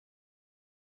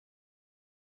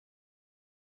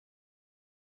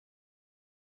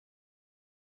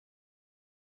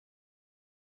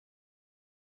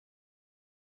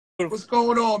What's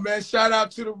going on, man? Shout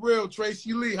out to the real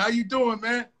Tracey Lee. How you doing,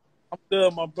 man? I'm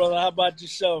good, my brother. How about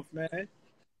yourself, man?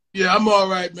 Yeah, I'm all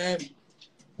right, man.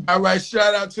 All right,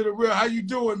 shout out to the real. How you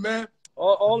doing, man?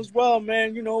 All is well,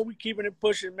 man. You know, we keeping it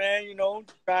pushing, man. You know,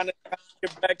 trying to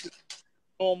get back to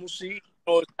normalcy. You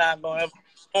know, it's not going to ever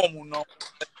be normal.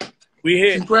 We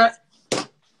here.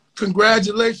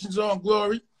 Congratulations on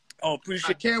Glory. Oh, appreciate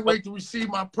it. I can't wait to receive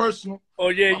my personal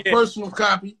personal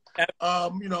copy.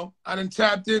 You know, I done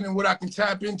tapped in and what I can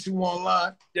tap into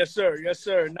online. Yes, sir. Yes,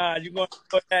 sir. Nah, you're going to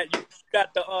put that. You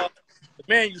got the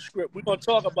manuscript. We're going to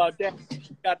talk about that.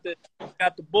 You got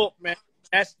the book, man.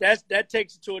 That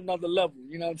takes it to another level.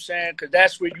 You know what I'm saying? Because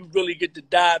that's where you really get to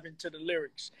dive into the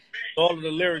lyrics. All of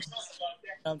the lyrics, you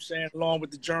know what I'm saying, along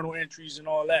with the journal entries and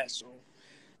all that. So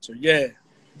yeah.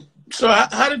 So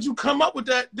how did you come up with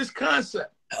this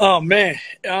concept? Oh, man.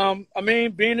 I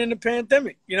mean, being in the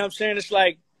pandemic, you know what I'm saying? It's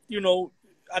like, you know,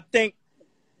 I think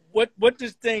what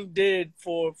this thing did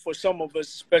for some of us,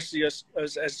 especially as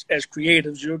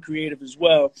creatives, you're creative as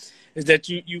well, is that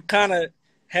you kind of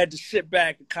had to sit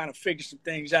back and kind of figure some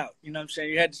things out. You know what I'm saying?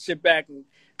 You had to sit back and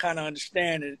kind of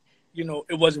understand that, you know,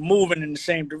 it wasn't moving in the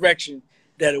same direction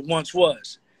that it once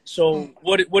was. So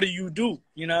what do you do?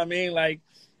 You know what I mean? Like,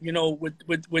 you know,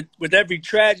 with every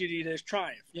tragedy, there's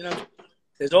triumph. You know,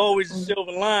 there's always a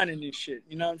silver lining in this shit.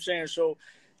 You know what I'm saying? So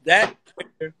that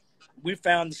we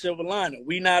found the silver lining.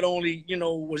 We not only, you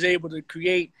know, was able to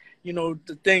create, you know,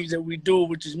 the things that we do,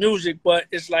 which is music, but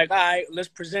it's like, all right, let's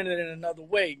present it in another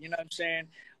way. You know what I'm saying?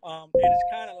 And it's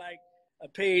kind of like a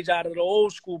page out of the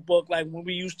old school book, like when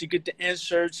we used to get the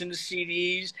inserts in the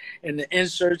CDs and the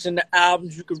inserts in the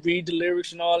albums, you could read the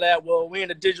lyrics and all that. Well, we're in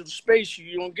a digital space,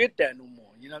 you don't get that no more.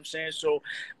 You know what I'm saying? So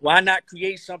why not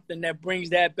create something that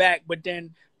brings that back, but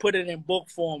then put it in book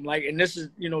form? Like, and this is,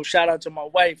 you know, shout out to my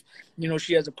wife. You know,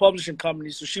 she has a publishing company.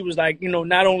 So she was like, you know,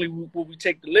 not only will we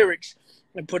take the lyrics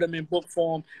and put them in book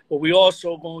form, but we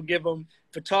also going to give them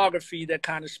photography that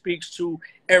kind of speaks to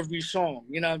every song.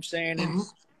 You know what I'm saying? And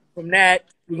from that,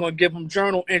 we're going to give them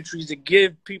journal entries to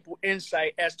give people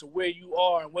insight as to where you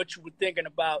are and what you were thinking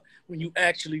about when you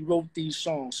actually wrote these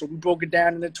songs. So we broke it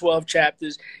down into 12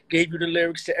 chapters, gave you the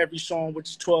lyrics to every song, which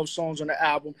is 12 songs on the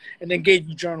album, and then gave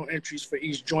you journal entries for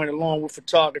each joint along with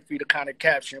photography to kind of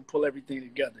capture and pull everything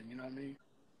together. You know what I mean?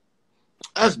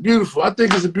 That's beautiful. I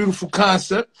think it's a beautiful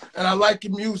concept, and I like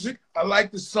your music. I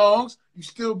like the songs. You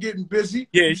still getting busy.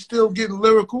 Yeah. You still getting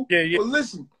lyrical. Yeah. But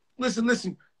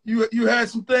listen. You had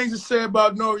some things to say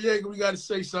about Noriega. We got to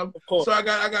say something. Of course. So I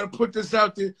got to put this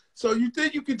out there. So you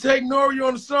think you can take Nori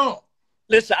on a song?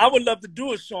 Listen, I would love to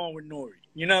do a song with Nori.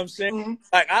 You know what I'm saying?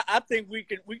 Like I think we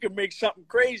could make something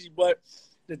crazy. But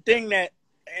the thing that,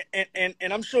 and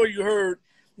I'm sure you heard,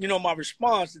 you know, my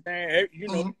response. You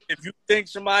know, if you think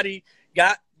somebody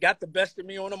got the best of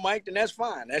me on the mic, then that's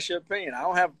fine. That's your opinion. I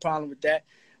don't have a problem with that.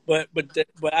 But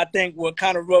I think what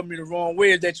kind of rubbed me the wrong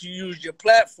way is that you used your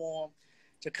platform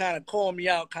to kind of call me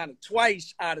out kind of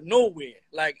twice out of nowhere.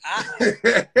 Like,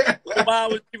 I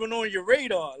was even on your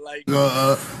radar. Like,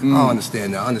 I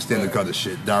understand that. I understand the gutter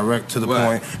shit. Direct to the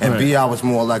point. And B.I. was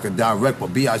more like a direct,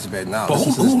 but B.I.'s bad now. But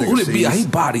who did B.I.? He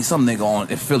bodied some nigga on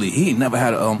in Philly. He ain't never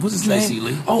had a, what's his name? Tracey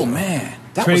Lee. Oh, man.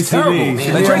 That Tracy was terrible. Lee.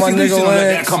 Like, Tracey Lee should have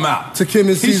let that come out. To Kim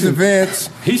and Caesar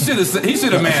Vance. He should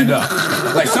have manned up.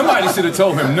 Like, somebody should have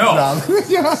told him no.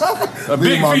 A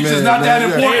big feature's not that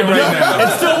important right now.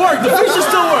 It still worked. The feature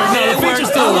still worked. Yeah, the feature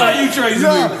still worked. You, Tracey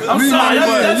Lee. I'm sorry.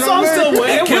 That song still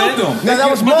worked. It killed him. No, that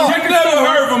was more. You never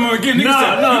heard from him again. You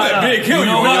let Big kill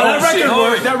you. That record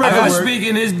worked. That record I worked. speak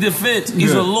in his defense.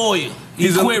 He's a lawyer.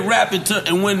 He quit rapping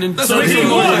and went into... So he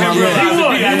won. He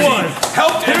won.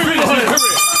 Helped him finish his career.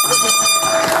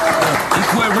 He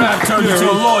quit rap, turned into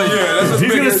a lawyer. Yeah, that's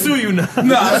He's gonna sue you now.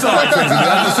 Nah, I'm sorry, Tracy.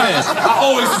 I'm just saying. I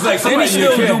always was like, And he somebody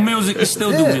still do music. He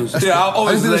still do music. Yeah, I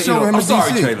always was like, you know, I'm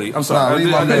sorry, Tracey. I'm sorry. you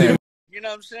know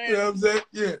what I'm saying? You know what I'm saying?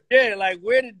 Yeah. Yeah, like,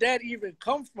 where did that even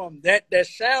come from? That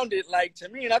sounded like, to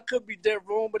me, and I could be dead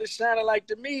wrong, but it sounded like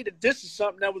to me that this is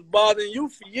something that was bothering you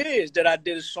for years, that I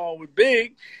did a song with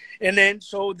Big. And then,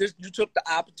 so you took the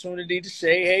opportunity to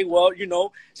say, hey, well, you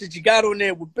know, since you got on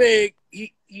there with Big,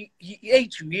 he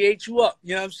ate you. He ate you up.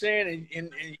 You know what I'm saying? And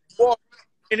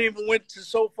even went to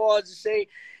so far as to say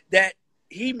that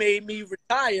he made me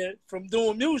retire from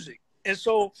doing music. And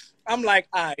so I'm like,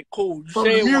 all right, cool. From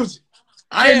the music.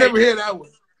 I ain't never heard that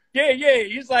one. Yeah.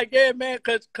 He's like, yeah, man,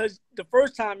 because the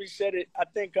first time he said it, I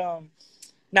think,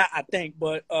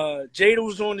 but Jada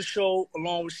was on the show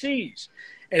along with C's.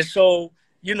 And so,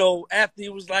 you know, after he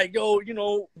was like, yo, you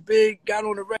know, Big got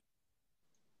on the record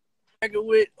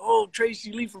with,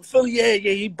 Tracey Lee from Philly. Yeah,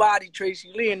 he bodied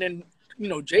Tracey Lee. And then, you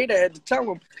know, Jada had to tell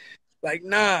him, Like,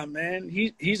 nah, man,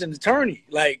 he's an attorney.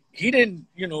 Like, he didn't,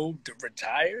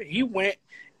 retire. He went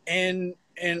and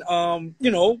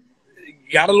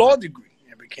got a law degree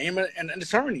and became an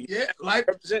attorney. Yeah, life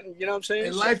representing, you know what I'm saying?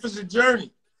 And life is a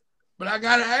journey. But I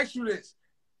gotta ask you this: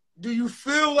 do you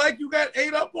feel like you got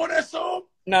ate up on that song?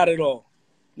 Not at all.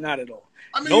 Not at all.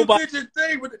 I mean, you did your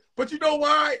thing, but you know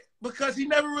why? Because he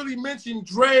never really mentioned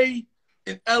Dre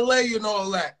in L.A. and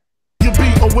all that. You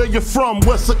be or where you're from,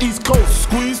 west or east coast.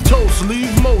 Squeeze toast,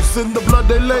 leave most in the blood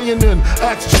they laying in.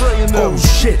 Axe Trey and them. Oh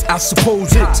shit, I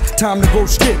suppose it's time to go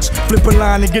stitch. Flip a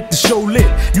line and get the show lit.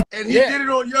 And he did it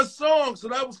on your song, so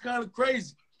that was kind of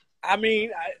crazy. I mean,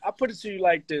 I put it to you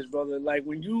like this, brother. Like,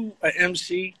 when you an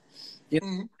MC,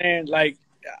 and like,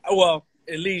 well,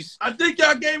 at least I think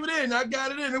y'all gave it in. I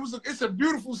got it in. It's a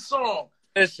beautiful song.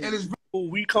 Listen, and it's where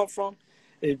we come from.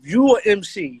 If you are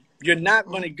MC, you're not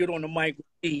gonna get on the mic with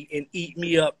me and eat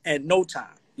me up at no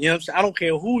time. You know what I'm saying? I don't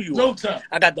care who you are. No time.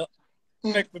 I got the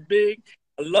respect for Big.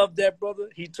 I love that brother.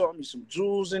 He taught me some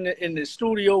jewels in the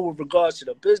studio with regards to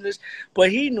the business.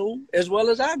 But he knew as well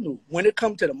as I knew. When it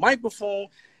comes to the microphone,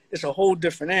 it's a whole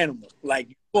different animal.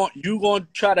 Like, you're going to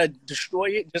try to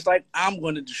destroy it just like I'm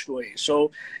going to destroy it.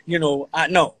 So, I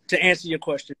know, to answer your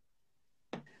question,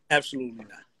 absolutely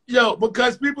not. Yo,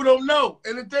 because people don't know.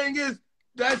 And the thing is,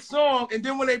 that song, and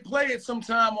then when they play it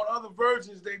sometime on other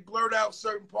versions, they blurt out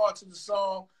certain parts of the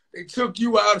song. They took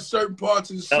you out of certain parts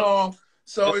of the song.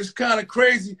 So it's kind of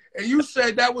crazy. And you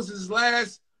said that was his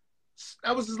last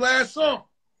song.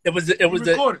 It was the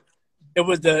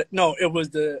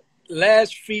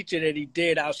last feature that he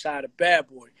did outside of Bad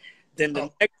Boy. Then the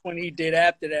next one he did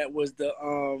after that was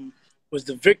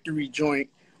the Victory joint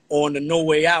on the No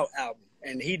Way Out album.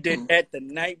 And he did that the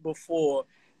night before,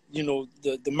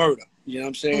 the murder. You know what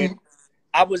I'm saying?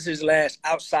 I was his last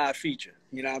outside feature.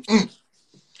 You know what I'm saying?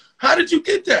 How did you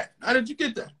get that?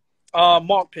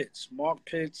 Mark Pitts.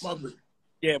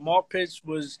 Yeah, Mark Pitts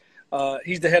was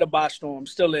he's the head of Bostorm,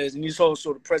 still is, and he's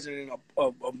also the president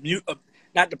of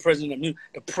not the president of Mute,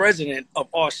 the president of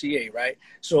RCA, right?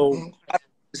 So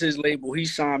it's his label. He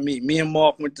signed me. Me and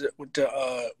Mark went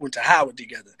to Howard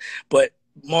together. But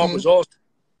Mark was also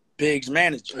Big's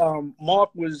manager. Mark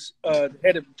was the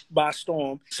head of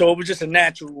Bostorm, so it was just a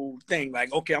natural thing.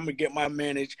 Like, okay, I'm gonna get my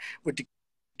manage with the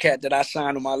cat that I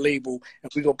signed on my label,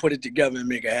 and we gonna put it together and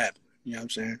make it happen. You know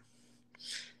what I'm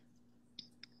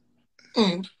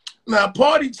saying? Now,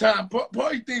 Party Time,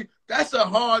 Party Theme, that's a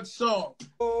hard song.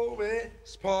 Oh,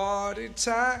 it's party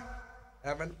time,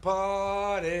 having a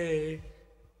party.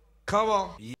 Come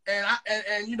on. And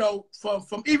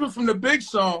from even from the Big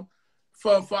song,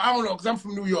 for I don't know, because I'm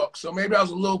from New York, so maybe I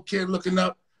was a little kid looking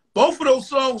up. Both of those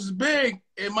songs is big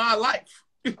in my life.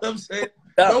 You know what I'm saying?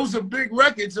 Those are big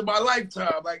records in my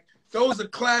lifetime. Like, those are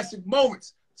classic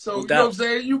moments. So, you know what I'm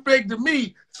saying? You big to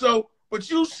me. So, but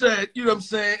you said, you know what I'm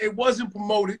saying, it wasn't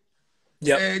promoted.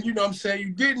 Yeah. And, you know what I'm saying,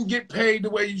 you didn't get paid the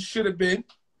way you should have been.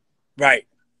 Right.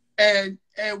 And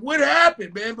what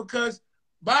happened, man? Because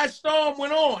By Storm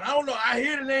went on. I don't know. I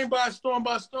hear the name By Storm,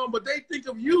 but they think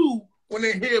of you when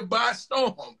they hear By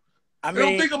Storm. They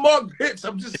don't think of Mark Pitts.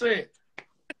 I'm just saying.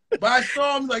 By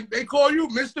Storm, like, they call you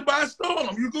Mr. By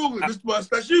Storm. You Google it, Mr. By Storm.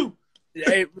 That's you.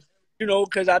 Yeah,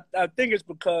 because I think it's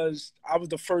because I was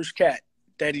the first cat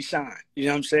that he signed. You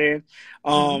know what I'm saying?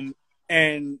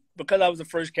 And because I was the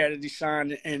first cat that he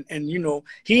signed, and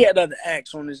he had other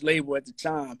acts on his label at the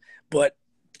time. But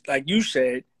like you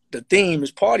said, the theme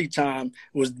is Party Time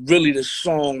was really the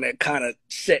song that kind of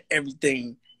set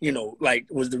everything,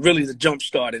 was really the jump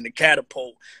start and the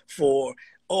catapult for,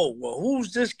 oh, well,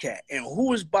 who's this cat? And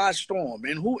who is By Storm?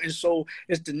 And so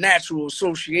it's the natural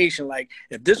association. Like,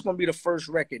 if this is going to be the first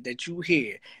record that you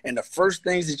hear, and the first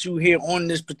things that you hear on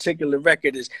this particular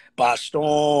record is By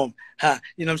Storm, you know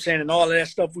what I'm saying? And all of that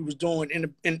stuff we was doing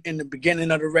in the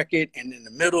beginning of the record and in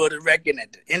the middle of the record and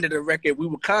at the end of the record, we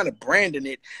were kind of branding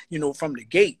it, from the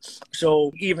gate.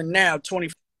 So even now,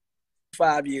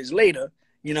 25 years later,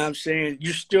 you know what I'm saying,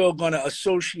 you're still going to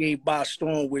associate By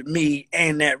Storm with me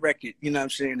and that record, you know what I'm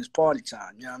saying, it's Party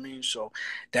Time, you know what I mean? So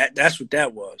that's what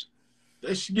that was.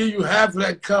 They should give you half of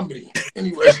that company.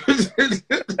 Anyway.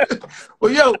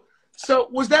 Well, yo, so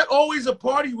was that always a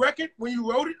party record when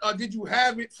you wrote it, or did you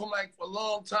have it from like a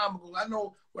long time ago? I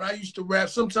know when I used to rap,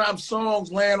 sometimes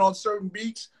songs land on certain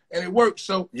beats and it works.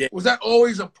 So was that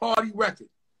always a party record?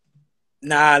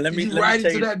 Nah, let me write tell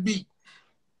it to you, that beat.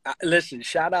 Listen,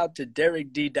 shout out to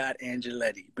Derek D.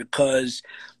 Angeletti, because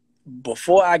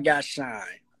before I got signed,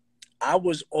 I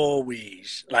was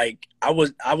always like, I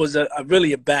was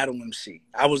really a battle MC.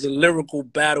 I was a lyrical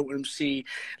battle MC,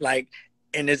 like,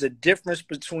 and there's a difference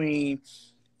between,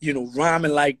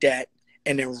 rhyming like that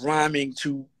and then rhyming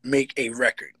to make a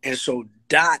record. And so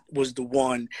Dot was the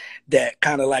one that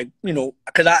kind of like, you know,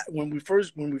 because when we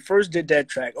first did that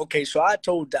track, okay, so I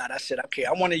told Dot, I said, okay,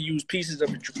 I want to use pieces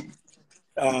of a drum.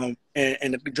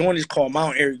 And the joint is called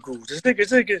Mount Airy Grooves. That's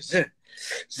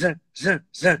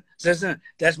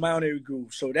Mount Airy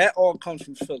Grooves. So that all comes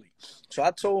from Philly. So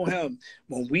I told him,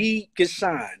 when we get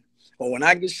signed, or when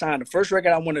I get signed, the first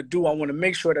record I want to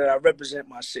make sure that I represent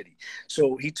my city.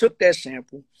 So he took that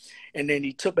sample, and then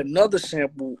he took another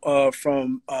sample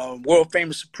from World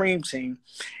Famous Supreme Team,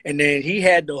 and then he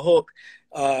had the hook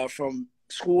from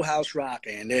Schoolhouse Rock,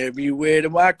 and everywhere that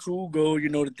my crew go, you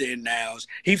know the dead nows.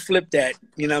 He flipped that,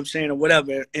 you know what I'm saying, or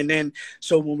whatever. And then,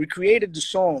 so when we created the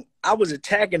song, I was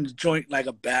attacking the joint like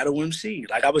a battle MC.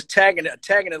 Like I was attacking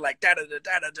it like da da da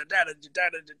da da da da da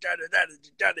da da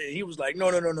da da. He was like,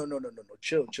 no,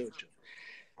 chill.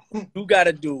 What you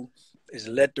gotta do is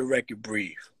let the record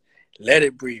breathe. Let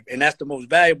it breathe. And that's the most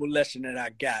valuable lesson that I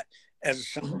got as a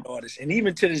song artist. And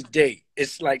even to this day,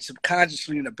 it's like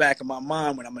subconsciously in the back of my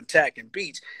mind when I'm attacking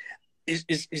beats,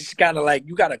 it's kind of like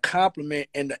you got to compliment,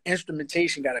 and the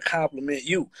instrumentation got to compliment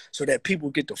you so that people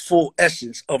get the full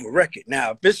essence of a record.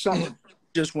 Now, if it's something you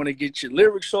just want to get your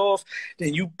lyrics off,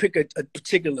 then you pick a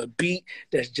particular beat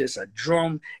that's just a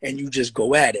drum and you just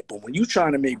go at it. But when you're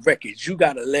trying to make records, you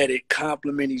got to let it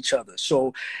complement each other.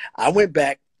 So I went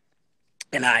back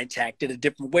and I attacked it a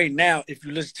different way. Now, if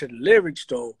you listen to the lyrics,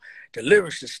 though, the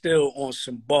lyrics are still on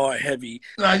some bar heavy.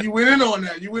 Nah, you went in on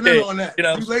that. You went in on that. You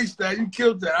know, you laced that. You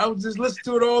killed that. I was just listening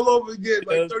to it all over again,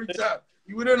 like 30 times.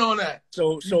 You went in on that.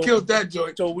 So you killed that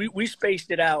joint. So we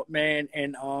spaced it out, man,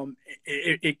 and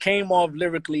it came off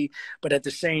lyrically, but at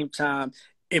the same time,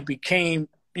 it became,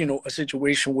 you know, a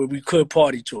situation where we could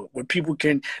party to it, where people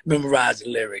can memorize the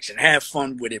lyrics and have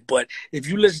fun with it. But if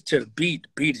you listen to the beat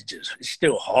is just, it's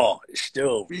still hard. It's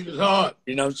still, beat is hard.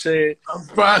 You know what I'm saying? I'm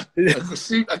fine.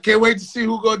 I can't wait to see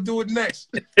who gonna do it next.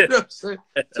 You know what I'm saying?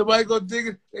 Somebody gonna dig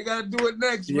it. They gotta do it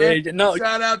next, man. Yeah, no,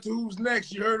 shout out to who's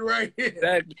next. You heard it right here.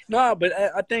 Exactly. No, but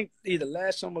I think either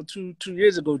last summer or two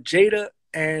years ago, Jada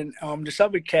and this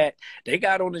other cat, they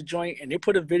got on the joint and they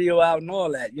put a video out and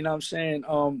all that. You know what I'm saying?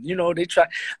 You know, they try.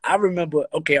 I remember,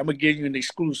 okay, I'm going to give you an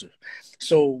exclusive.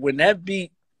 So when that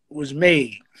beat was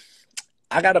made,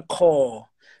 I got a call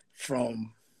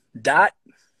from Dot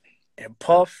and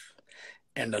Puff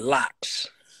and the Locks,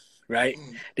 right?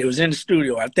 They was in the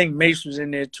studio. I think Mace was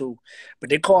in there too. But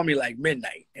they called me like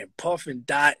midnight, and Puff and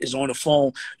Dot is on the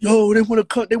phone. Yo, they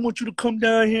want you to come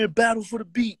down here and battle for the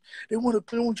beat. They want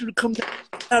you to come down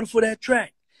and battle for that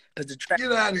track. Because the track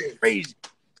is crazy.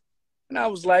 And I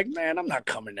was like, man, I'm not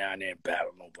coming down there and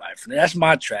battle nobody for that. That's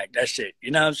my track. That's it.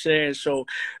 You know what I'm saying? So,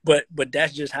 but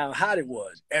that's just how hot it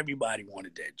was. Everybody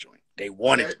wanted that joint. They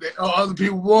wanted it. Other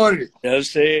people wanted it. You know what I'm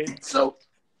saying? So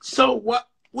what?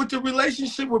 With the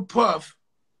relationship with Puff,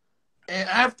 and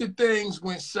after things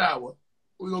went sour,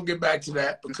 we're going to get back to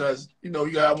that because, you know,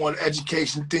 you got one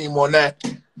education theme on that.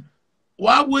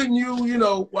 Why wouldn't you,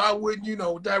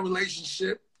 with that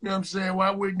relationship, you know what I'm saying, why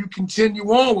wouldn't you continue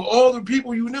on with all the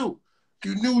people you knew?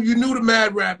 You knew the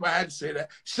Mad Rapper. I had to say that.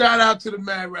 Shout out to the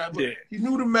Mad Rapper. Yeah. You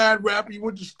knew the Mad Rapper. You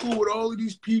went to school with all of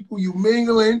these people. You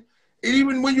mingling. And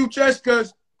even when you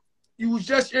because you was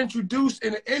just introduced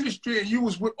in the industry and you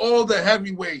was with all the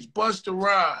heavyweights, Busta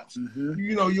Rhymes.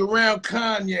 You know, you're around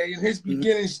Kanye in his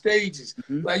beginning stages.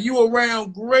 Like, you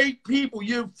around great people.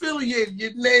 You're affiliated.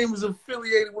 Your name is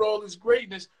affiliated with all this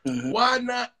greatness. Why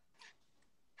not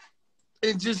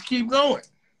and just keep going?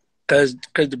 Because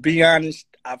to be honest,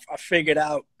 I figured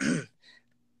out,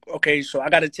 okay, so I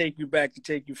got to take you back to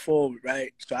take you forward,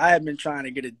 right? So I have been trying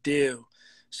to get a deal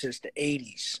since the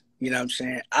 80s. You know what I'm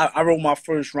saying? I wrote my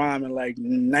first rhyme in like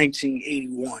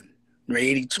 1981 or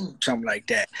 82, something like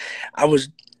that. I was,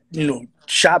 you know,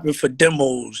 shopping for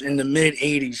demos in the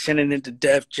mid-80s, sending it to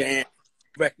Def Jam,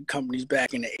 record companies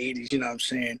back in the 80s, you know what I'm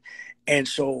saying? And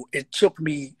so it took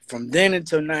me from then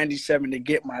until 97 to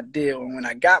get my deal. And when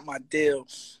I got my deal,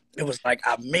 it was like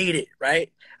I made it,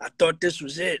 right? I thought this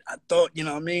was it. I thought, you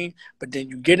know what I mean? But then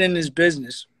you get in this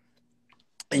business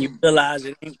and you realize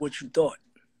it ain't what you thought.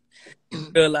 You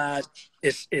realize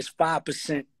it's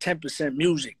 5%, 10%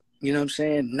 music. You know what I'm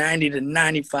saying? 90 to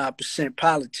 95%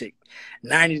 politics,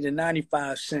 90 to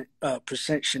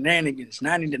 95% shenanigans,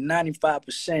 90 to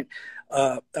 95%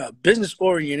 business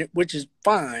oriented, which is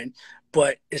fine,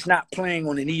 but it's not playing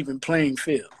on an even playing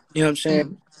field. You know what I'm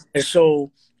saying? And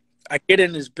so I get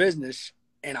in this business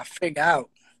and I figure out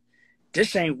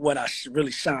this ain't what I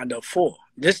really signed up for.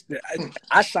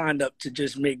 I signed up to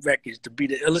just make records, to be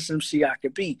the illest MC I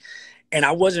could be. And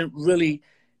I wasn't really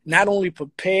not only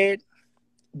prepared,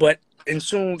 But and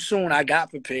soon I got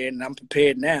prepared, and I'm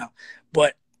prepared now.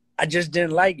 But I just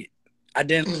didn't like it. I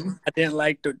didn't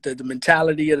like the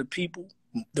mentality of the people,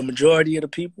 the majority of the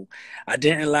people. I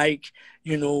didn't like,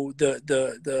 you know,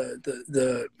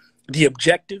 the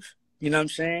objective, you know what I'm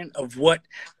saying, of what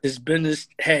this business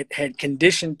had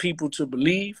conditioned people to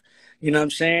believe. You know what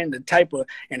I'm saying? The type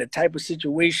of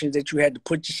situations that you had to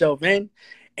put yourself in,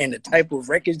 and the type of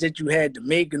records that you had to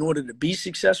make in order to be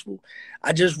successful.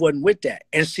 I just wasn't with that.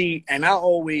 And see, and I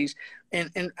always,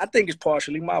 and I think it's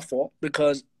partially my fault,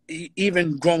 because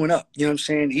even growing up, you know what I'm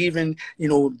saying, even, you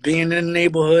know, being in the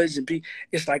neighborhoods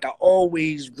it's like I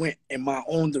always went in my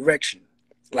own direction.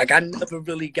 Like I never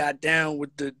really got down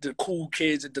with the cool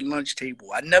kids at the lunch table.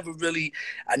 I never really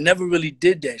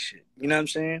did that shit. You know what I'm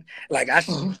saying? Like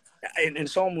and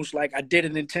it's almost like I did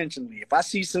it intentionally. If I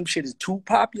see some shit is too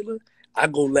popular, I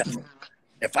go left.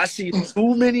 If I see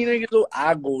too many niggas,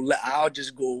 I'll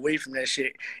just go away from that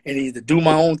shit and either do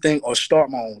my own thing or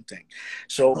start my own thing.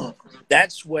 So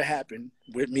that's what happened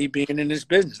with me being in this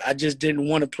business. I just didn't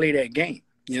want to play that game.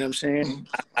 You know what I'm saying?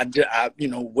 I you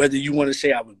know, whether you want to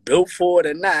say I was built for it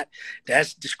or not,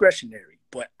 that's discretionary.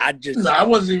 But I just... No, I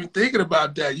wasn't even thinking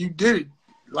about that. You did it.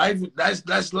 Life,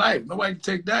 that's life. Nobody can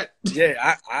take that.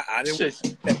 Yeah, I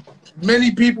didn't...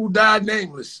 Many people died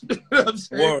nameless. You know what I'm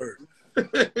saying? Word.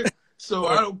 So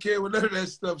I don't care what none of that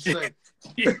stuff says.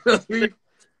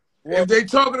 If they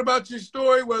talking about your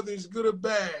story, whether it's good or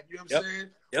bad, you know what I'm saying?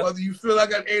 Yep. Whether you feel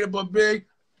like I ate up a big,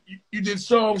 you did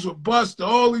songs with Busta,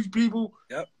 all these people,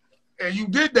 and you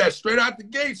did that straight out the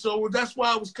gate. So that's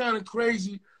why it was kind of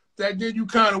crazy that then you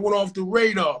kind of went off the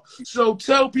radar. So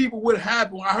tell people what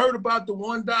happened. I heard about the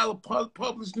 $1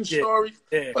 publishing story.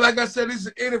 Yeah. But like I said, this is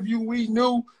an interview we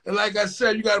knew. And like I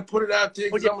said, you got to put it out there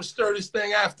because I'm going to stir this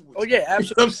thing afterwards. Oh, yeah, absolutely.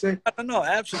 You know what I'm saying? No,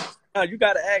 absolutely. No, you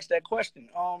got to ask that question.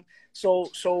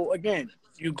 So again,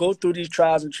 you go through these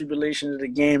trials and tribulations of the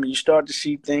game, and you start to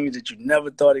see things that you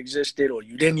never thought existed or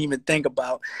you didn't even think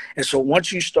about. And so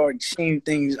once you start seeing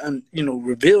things, you know,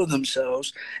 reveal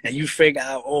themselves, and you figure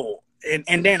out,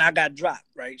 and then I got dropped,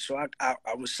 right? So I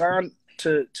was signed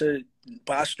to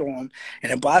By Storm,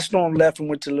 and then By Storm left and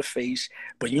went to LaFace,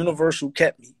 but Universal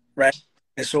kept me, right?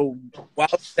 And so while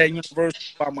I was at Universal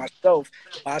by myself,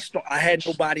 I had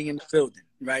nobody in the building,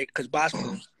 right? Because By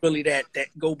Storm was really that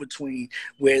go-between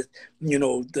with, you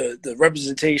know, the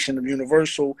representation of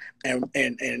Universal and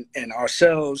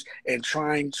ourselves, and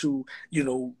trying to, you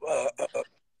know,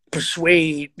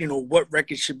 persuade, you know, what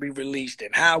records should be released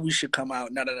and how we should come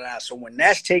out. So when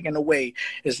that's taken away,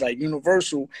 it's like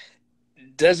Universal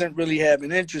doesn't really have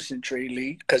an interest in Trey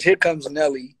Lee, because here comes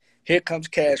Nelly, here comes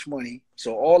Cash Money.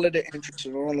 So all of the interest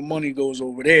and all the money goes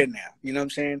over there now. You know what I'm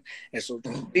saying? And so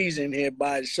he's in here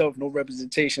by itself, no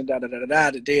representation,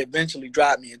 that they eventually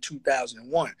dropped me in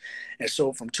 2001. And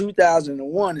so from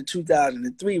 2001 to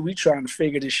 2003, we trying to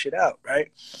figure this shit out, right?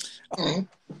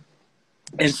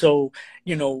 And so,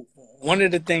 you know, one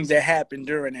of the things that happened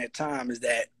during that time is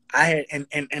that I had,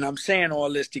 and I'm saying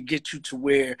all this to get you to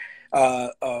where,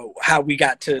 how we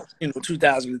got to, you know,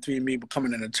 2003 and me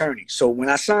becoming an attorney. So when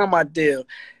I signed my deal,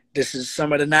 this is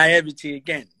some of the naivety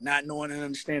again, not knowing and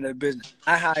understanding the business.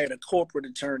 I hired a corporate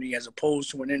attorney as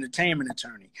opposed to an entertainment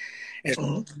attorney. And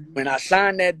so when I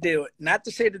signed that deal, not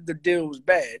to say that the deal was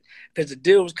bad, because the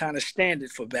deal was kind of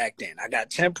standard for back then. I got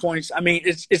 10 points. I mean,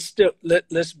 it's still,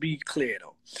 let's be clear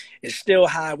though. It's still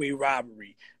highway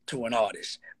robbery to an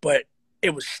artist, but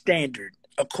it was standard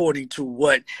according to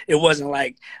what, it wasn't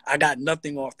like I got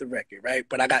nothing off the record, right?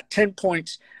 But I got 10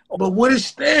 points. But what is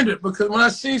standard? Because when I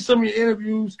see some of your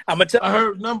interviews, I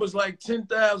heard numbers like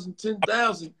 10,000, and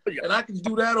I can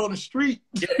do that on the street.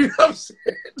 Yeah. You know what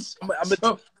I'm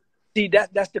saying? See,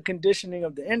 that's the conditioning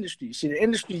of the industry. See, the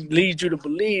industry leads you to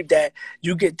believe that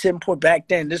you get 10 points. Back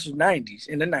then, this was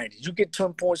in the 90s. You get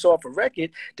 10 points off a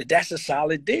record, that's a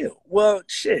solid deal. Well,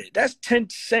 shit, that's 10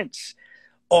 cents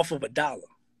off of $1.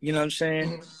 You know what I'm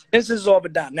saying? This is off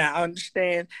 $1. Now, I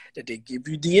understand that they give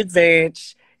you the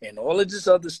advance and all of this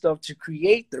other stuff to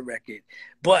create the record,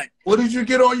 but... What did you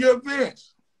get on your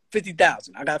advance?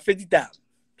 50,000. I got 50,000.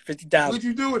 50,000. What did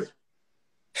you do with it?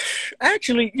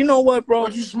 Actually, you know what, bro?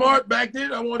 Was you smart back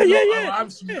then? I want to know.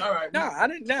 Yeah. All right. No, I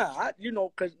didn't. You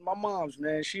know, because my mom's,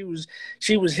 man, she was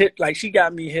hit, like, she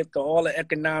got me hit to all the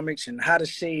economics and how to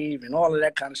save and all of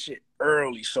that kind of shit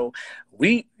early. So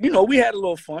we had a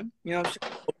little fun. You know what I'm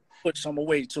saying? Put some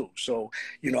away too. So,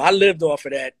 you know, I lived off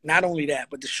of that. Not only that,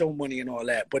 but the show money and all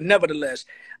that. But nevertheless,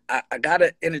 I got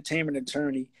an entertainment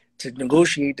attorney to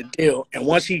negotiate the deal. And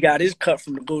once he got his cut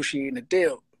from negotiating the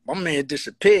deal, my man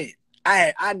disappeared.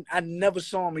 I never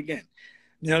saw him again.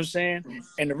 You know what I'm saying?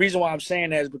 And the reason why I'm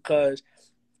saying that is because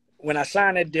when I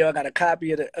signed that deal, I got a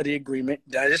copy of the agreement.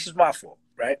 Now, this is my fault,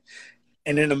 right?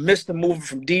 And in the midst of moving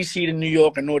from D.C. to New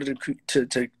York in order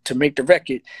to make the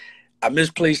record, I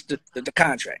misplaced the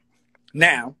contract.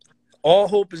 Now, all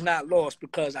hope is not lost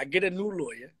because I get a new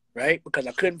lawyer, right? Because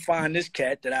I couldn't find this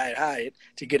cat that I had hired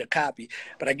to get a copy.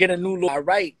 But I get a new lawyer. I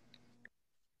write,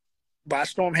 By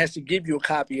Storm has to give you a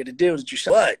copy of the deal that you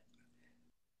signed. But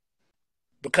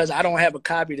because I don't have a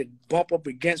copy to bump up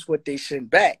against what they send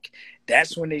back,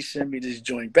 that's when they send me this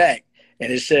joint back.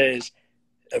 And it says,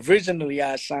 originally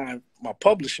I signed my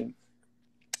publishing,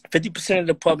 50% of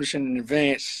the publishing in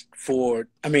advance for,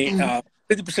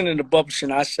 50% of the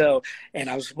publishing I sell, and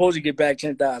I was supposed to get back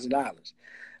 $10,000.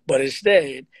 But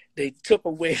instead, they took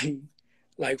away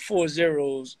like 4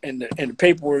 zeros, and the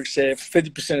paperwork said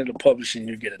 50% of the publishing,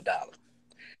 you get $1.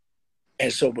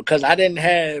 And so because I didn't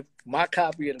have my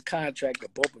copy of the contract to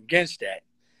bump against that,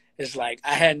 it's like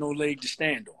I had no leg to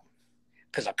stand on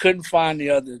because I couldn't find the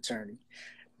other attorney.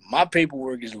 My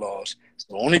paperwork is lost. So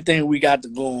the only thing we got to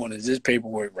go on is this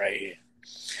paperwork right here.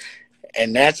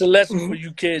 And that's a lesson for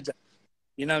you kids.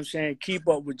 You know what I'm saying? Keep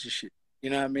up with your shit.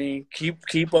 You know what I mean? Keep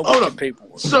up with your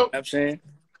paperwork. So, you know what I'm saying?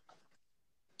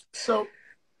 So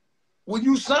when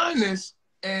you signed this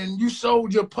and you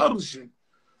sold your publishing,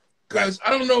 because I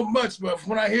don't know much, but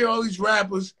when I hear all these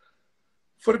rappers,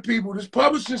 for the people, this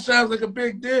publishing sounds like a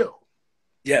big deal.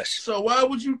 Yes. So why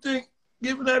would you think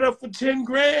giving that up for 10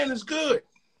 grand is good?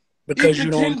 Because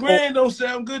even 10 grand don't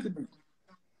sound good to me.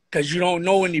 Because you don't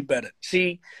know any better.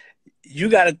 See, you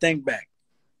got to think back.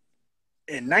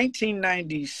 In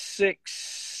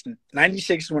 96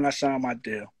 when I signed my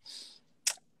deal,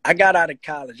 I got out of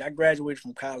college. I graduated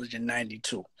from college in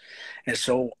 92. And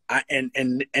so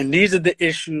and these are the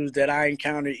issues that I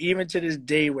encountered even to this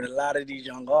day with a lot of these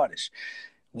young artists.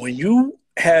 When you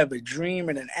have a dream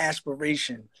and an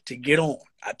aspiration to get on,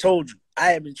 I told you,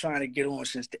 I have been trying to get on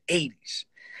since the 80s.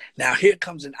 Now here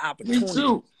comes an opportunity. Me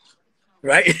too.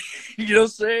 Right? You know what I'm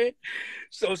saying?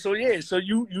 So yeah, so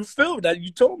you feel that.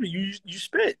 You told me you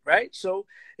spit, right? So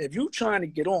if you trying to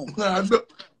get on.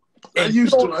 I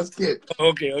used to. I skip.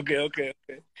 Okay.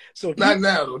 So not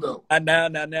now, though.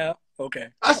 Not now. Okay.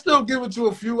 I still give it to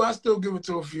a few.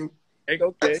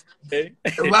 Okay. A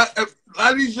lot of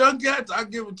these young cats, I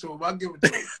give it to them.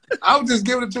 I was just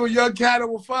giving it to a young cat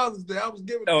on Father's Day. I was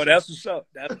giving it to that's what's up.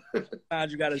 That's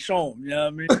times you got to show them. You know what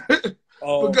I mean?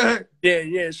 But go ahead.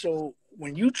 Yeah. So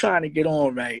when you trying to get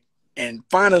on, right, and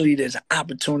finally there's an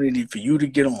opportunity for you to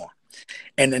get on.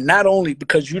 And then not only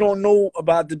because you don't know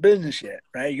about the business yet,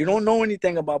 right? You don't know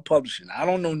anything about publishing. I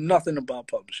don't know nothing about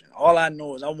publishing. All I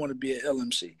know is I want to be an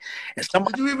LMC. And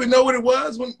did you even know what it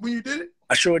was when you did it?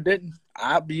 I sure didn't.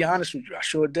 I'll be honest with you. I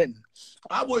sure didn't.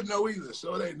 I wouldn't know either,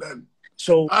 so it ain't nothing.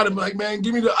 So I'd have been like, man,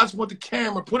 I just want the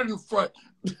camera, put it in front.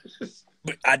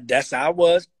 But that's how I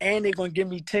was. And they're going to give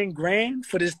me 10 grand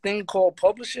for this thing called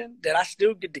publishing that I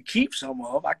still get to keep some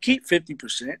of. I keep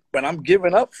 50%, but I'm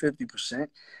giving up 50%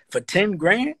 for 10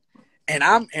 grand. And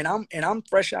I'm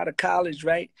fresh out of college,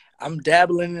 right? I'm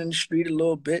dabbling in the street a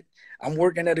little bit. I'm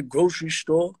working at a grocery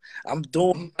store. I'm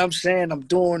doing, this, that, and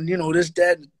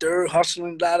the third,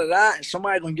 hustling, and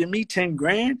somebody going to give me 10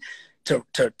 grand to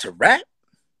rap.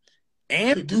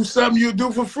 And to do something you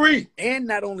do for free. And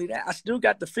not only that, I still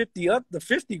got the 50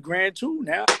 grand too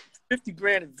now. 50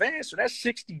 grand advance, so that's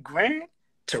 60 grand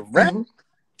to rap.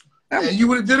 And you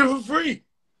would have did it for free.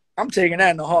 I'm taking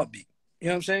that in a heartbeat. You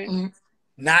know what I'm saying?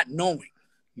 Not knowing.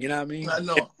 You know what I mean? Not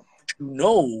knowing. You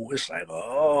know, it's like,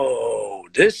 oh,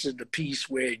 this is the piece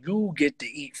where you get to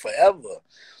eat forever.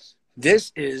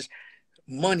 This is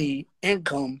money,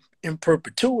 income in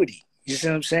perpetuity. You see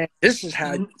what I'm saying? This is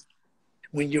how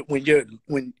when your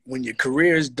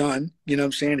career is done, you know what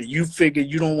I'm saying, and you figure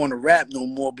you don't want to rap no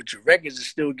more, but your records are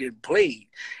still getting played.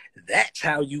 That's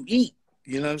how you eat.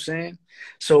 You know what I'm saying?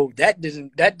 So that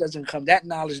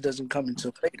knowledge doesn't come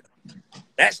until later.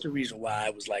 That's the reason why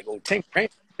I was like, 10 grand,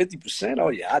 50%. Oh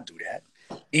yeah, I'll do that.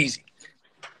 Easy.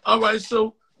 All right,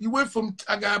 so you went from,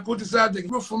 I gotta put this out there, you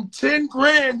went from 10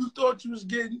 grand you thought you was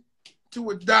getting to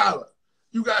 $1.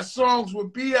 You got songs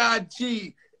with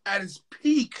B.I.G. at its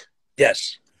peak.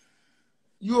 Yes.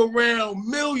 You around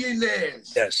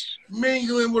millionaires. Yes.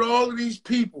 Mingling with all of these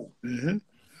people. Mm-hmm.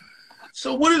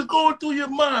 So what is going through your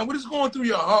mind? What is going through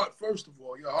your heart, first of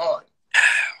all, your heart?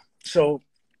 So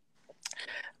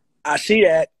I see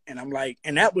that, and I'm like,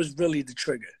 and that was really the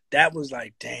trigger. That was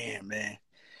like, damn, man,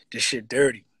 this shit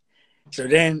dirty. So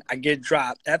then I get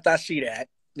dropped. After I see that,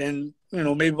 then,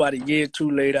 maybe about a year or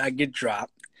two later, I get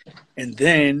dropped. And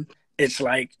then it's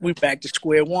like, we back to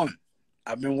square one.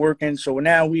 I've been working. So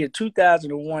now we in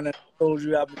 2001. I told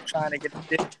you I've been trying to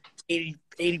get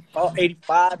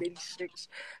 85, 86.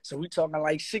 So we talking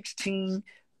like 16,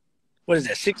 what is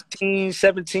that, 16,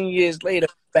 17 years later,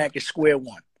 back at square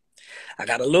one. I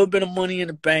got a little bit of money in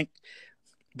the bank,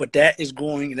 but that is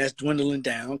going and that's dwindling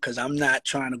down because I'm not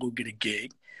trying to go get a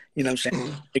gig. You know what I'm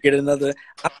saying? To get another.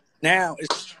 Now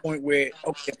it's the point where,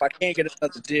 okay, if I can't get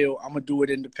another deal, I'm going to do it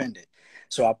independent.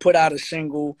 So I put out a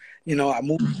single, you know, I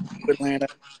moved to Atlanta,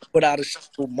 put out a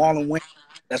single, Marlon Wayne,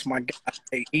 that's my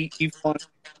guy. He funds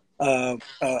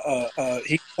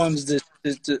this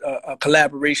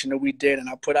collaboration that we did, and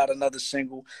I put out another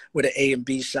single with an A and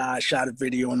B side, shot a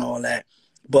video and all that.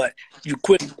 But you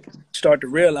quickly start to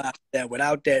realize that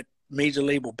without that major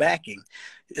label backing,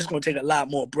 it's going to take a lot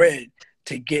more bread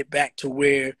to get back to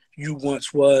where you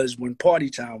once was when Party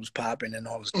Time was popping and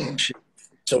all this shit.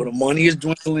 So the money is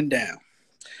dwindling down.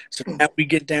 So now we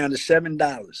get down to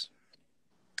 $7,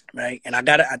 right? And I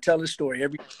tell this story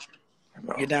every time.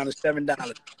 Get down to $7.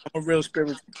 I'm a real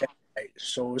spiritual guy, right?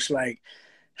 So it's like,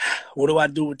 what do I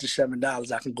do with the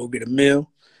 $7? I can go get a meal,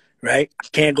 right? I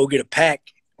can't go get a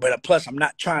pack, but plus I'm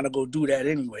not trying to go do that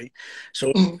anyway.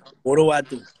 So what do I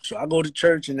do? So I go to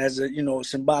church, and as a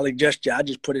symbolic gesture, I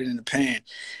just put it in the pan,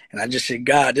 and I just say,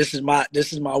 God, this is my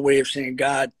way of saying,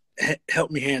 God,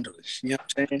 help me handle this. You know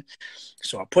what I'm saying?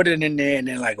 So I put it in there, and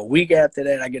then like a week after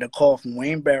that, I get a call from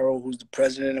Wayne Barrow, who's the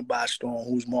president of Boston,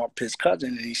 who's Mark Pitt's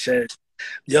cousin, and he says,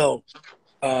 yo,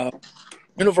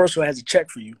 Universal has a check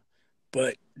for you,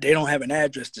 but they don't have an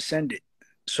address to send it.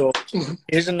 So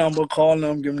here's a number, call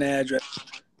them, give them the address,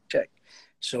 check.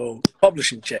 So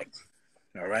publishing check.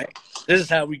 All right. This is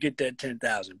how we get that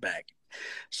 10,000 back.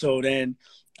 So then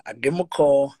I give them a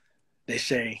call. They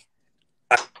say,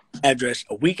 address.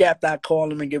 A week after I call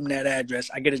them and give them that address,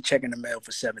 I get a check in the mail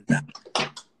for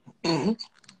 $7,000.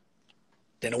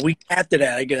 Then a week after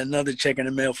that, I get another check in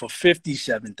the mail for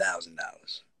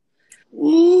 $57,000.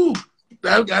 Ooh,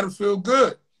 that gotta feel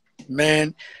good,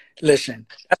 man. Listen,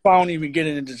 that's why I don't even get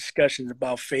into discussions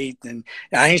about faith, and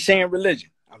I ain't saying religion.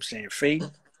 I'm saying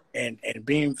faith and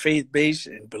being faith-based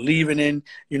and believing in,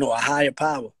 a higher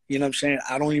power. You know what I'm saying?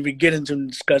 I don't even get into the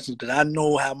discussions because I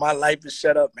know how my life is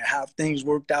set up and how things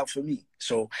worked out for me.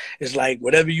 So it's like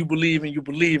whatever you believe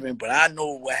in, but I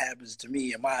know what happens to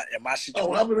me in my situation.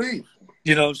 Oh, I believe.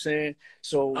 You know what I'm saying?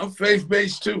 So I'm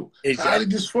faith-based too. Exactly. Highly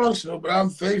dysfunctional, but I'm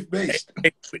faith-based.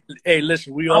 Hey,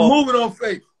 listen, I'm moving on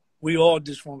faith. We all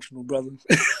dysfunctional, brother.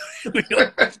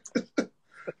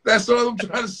 That's all I'm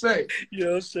trying to say. You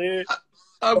know what I'm saying?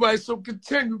 All right, so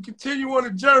continue on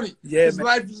the journey. Yeah, man.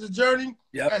 Life is a journey.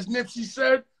 Yep. As Nipsey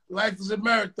said, life is a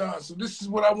marathon. So this is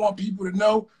what I want people to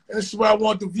know, and this is what I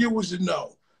want the viewers to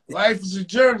know. Life is a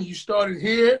journey. You started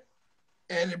here,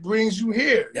 and it brings you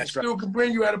here. That's it still can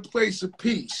bring you at a place of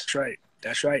peace. That's right.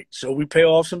 That's right. So we pay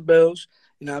off some bills,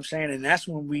 you know what I'm saying? And that's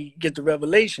when we get the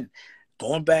revelation.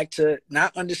 Going back to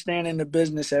not understanding the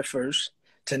business at first,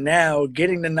 to now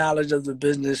getting the knowledge of the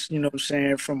business, you know what I'm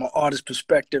saying, from an artist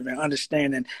perspective and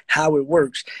understanding how it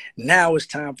works. Now it's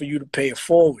time for you to pay it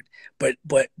forward. But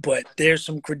there's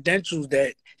some credentials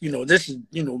that, this is,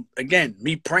 again,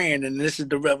 me praying, and this is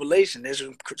the revelation. There's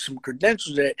some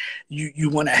credentials that you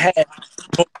want to have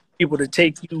people to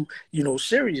take you,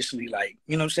 seriously. Like,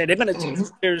 you know what I'm saying? They're going to take you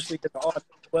seriously as an artist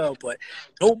as well, but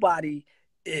nobody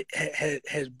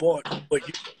has bought what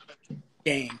you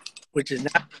gain, which is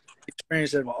not the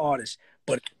experience of an artist.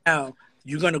 But now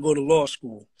you're going to go to law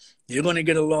school. You're going to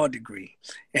get a law degree.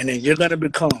 And then you're going to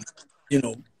become,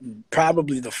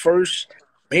 probably the first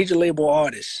major label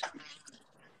artist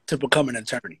to become an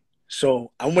attorney.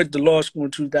 So I went to law school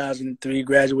in 2003,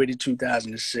 graduated in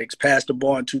 2006, passed the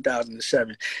bar in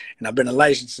 2007, and I've been a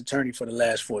licensed attorney for the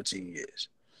last 14 years,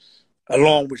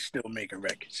 along with still making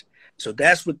records. So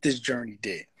that's what this journey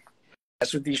did.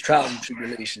 That's what these trials and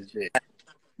tribulations did.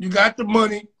 You got the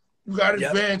money, you got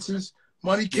advances,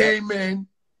 money came in.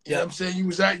 You know what I'm saying? You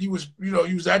was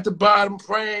at the bottom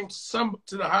praying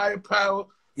to the higher power.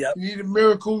 You needed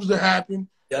miracles to happen.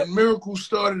 And miracles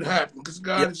started to happen because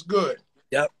God is good.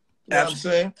 You know what I'm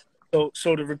saying?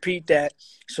 So to repeat that,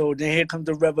 so then here comes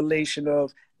the revelation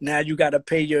of now you got to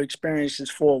pay your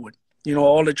experiences forward.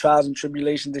 All the trials and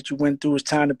tribulations that you went through, it's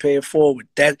time to pay it forward.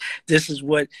 This is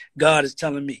what God is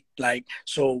telling me. Like,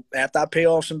 so after I pay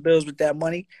off some bills with that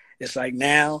money, it's like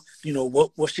now,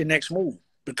 what's your next move?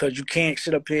 Because you can't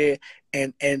sit up here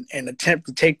and attempt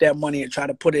to take that money and try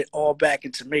to put it all back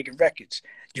into making records.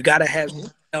 You got to have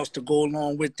something else to go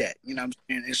along with that. You know what I'm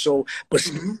saying? And so, but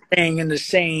staying in the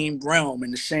same realm,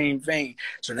 in the same vein.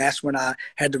 So that's when I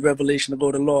had the revelation to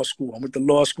go to law school. I went to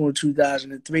law school in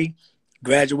 2003.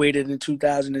 Graduated in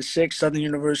 2006, Southern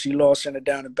University Law Center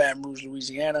down in Baton Rouge,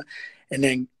 Louisiana, and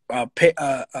then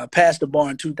passed the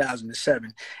bar in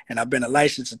 2007. And I've been a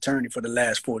licensed attorney for the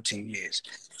last 14 years.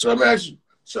 So let me ask you,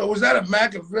 so was that a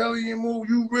Machiavellian move?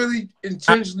 You really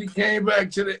intentionally came back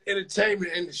to the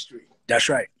entertainment industry? That's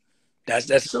right.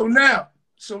 That's So now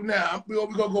we're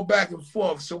gonna go back and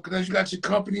forth. So because you got your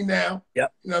company now,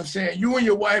 yep. You know what I'm saying? You and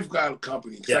your wife got a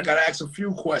company. So Yep. I gotta ask a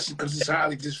few questions because it's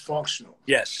highly dysfunctional.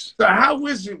 Yes. So how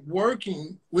is it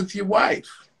working with your wife?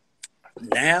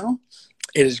 Now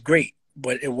it is great,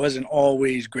 but it wasn't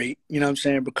always great. You know what I'm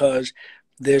saying? Because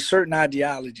there's certain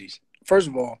ideologies. First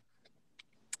of all,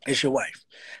 it's your wife.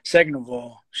 Second of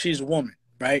all, she's a woman,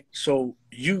 right? So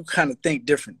you kind of think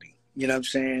differently. You know what I'm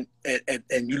saying?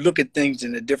 And you look at things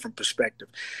in a different perspective.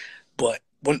 But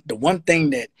the one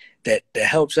thing that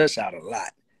helps us out a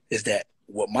lot is that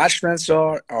what my strengths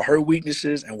are her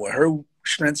weaknesses, and what her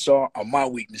strengths are my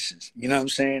weaknesses. You know what I'm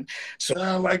saying? So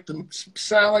sound like the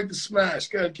Smash.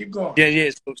 Go ahead, keep going. Yeah.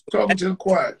 So talking to the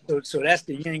choir. So that's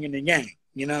the yin and the yang.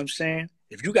 You know what I'm saying?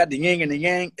 If you got the yin and the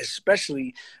yang,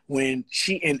 especially when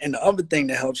and the other thing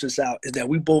that helps us out is that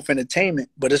we both entertainment,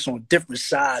 but it's on different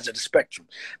sides of the spectrum,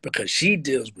 because she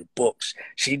deals with books.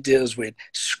 She deals with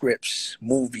scripts,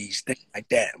 movies, things like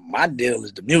that. My deal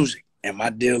is the music, and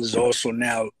my deal is also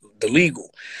now the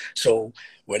legal. So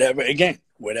whatever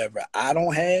I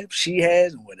don't have, she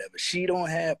has, and whatever she don't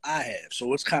have, I have.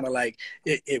 So it's kind of like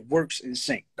it works in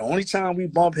sync. The only time we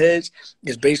bump heads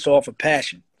is based off of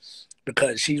passion,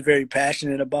 because she's very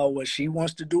passionate about what she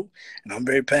wants to do, and I'm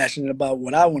very passionate about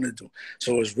what I want to do.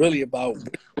 So it's really about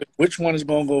which one is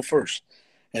going to go first.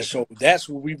 And so that's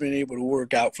what we've been able to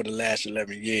work out for the last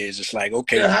 11 years. It's like,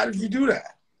 okay. Yeah, how did you do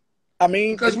that? I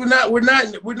mean, because we're not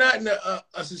in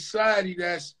a society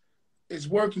is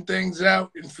working things out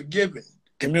and forgiving.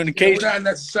 Communication. We're not in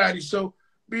that society. So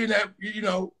being that,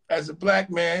 as a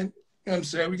black man, you know what I'm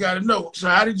saying? We got to know. So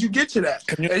how did you get to that?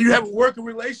 And you have a working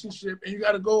relationship, and you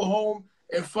got to go home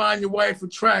and find your wife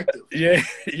attractive. Yeah.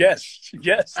 Yes.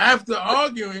 After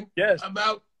arguing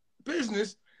about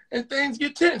business, and things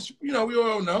get tense. We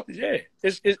all know. Yeah.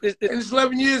 And it's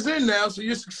 11 years in now, so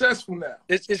you're successful now.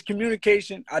 It's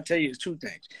communication. I tell you, it's two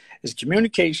things. It's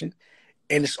communication,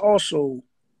 and it's also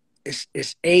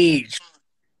it's age.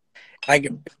 Like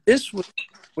if this was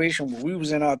a situation where we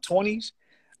was in our 20s,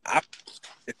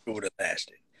 it would have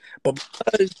lasted. But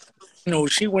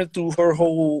because, she went through her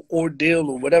whole ordeal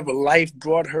or whatever life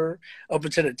brought her up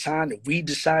until the time that we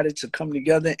decided to come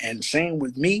together, and same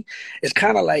with me, it's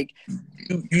kind of like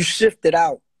you sifted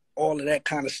out all of that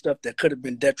kind of stuff that could have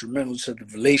been detrimental to the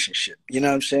relationship. You know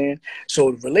what I'm saying?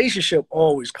 So the relationship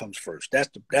always comes first. That's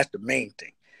the main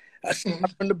thing.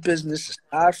 Aside from the business,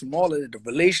 aside from all of it, the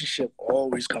relationship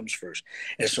always comes first.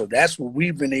 And so that's what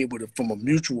we've been able to, from a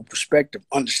mutual perspective,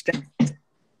 understand.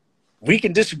 We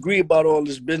can disagree about all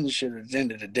this business shit at the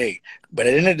end of the day, but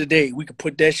at the end of the day, we can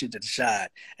put that shit to the side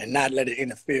and not let it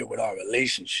interfere with our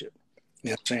relationship.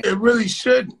 You know what I'm saying? It really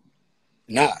shouldn't.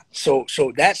 Nah. So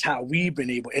that's how we've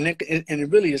been able, and it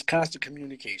really is constant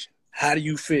communication. How do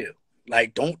you feel?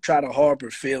 Like, don't try to harbor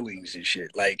feelings and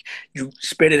shit. Like, you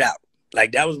spit it out.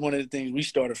 Like, that was one of the things we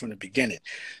started from the beginning.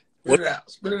 Spit it out.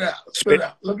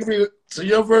 Look at me. So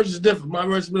your version is different. My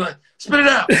version be like, spit it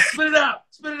out, spit it out,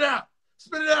 spit it out,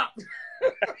 spit it out.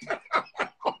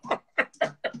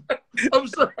 I'm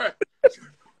sorry.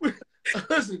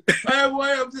 Listen, I have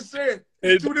way. I'm just saying.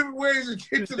 Two different ways to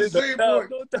get to the same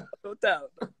point. No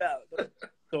doubt.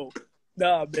 So,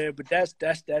 nah, man, but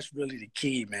that's really the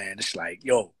key, man. It's like,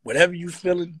 yo, whatever you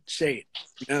feeling, say it.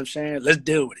 You know what I'm saying? Let's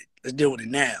deal with it. Let's deal with it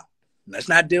now. Let's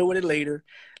not deal with it later.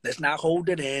 Let's not hold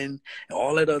it in and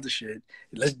all that other shit.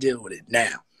 Let's deal with it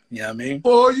now. You know what I mean?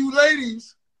 For all you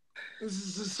ladies, this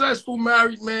is a successful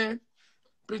married man,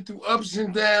 been through ups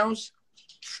and downs,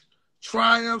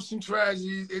 triumphs and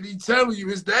tragedies, and he telling you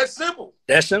it's that simple.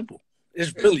 That simple.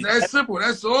 It's really that simple.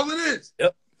 That's all it is.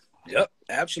 Yep.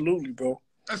 Absolutely, bro.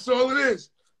 That's all it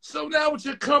is. So now with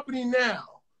your company now,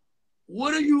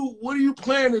 what are you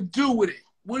planning to do with it?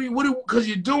 Because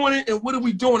you're doing it, and what are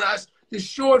we doing? The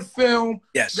short film,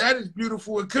 yes, that is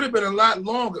beautiful. It could have been a lot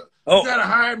longer. Oh. You gotta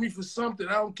hire me for something.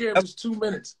 I don't care if it's 2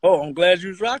 minutes. Oh, I'm glad you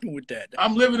was rocking with that.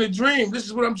 I'm living a dream. This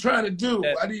is what I'm trying to do.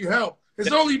 I need help.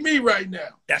 It's only me right now.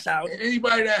 That's how. And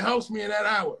anybody that helps me in that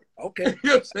hour. Okay. You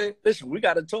know what I'm saying? Listen, we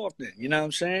got to talk then. You know what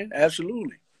I'm saying?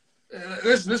 Absolutely.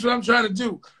 Listen, this is what I'm trying to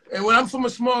do. And when I'm from a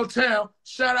small town,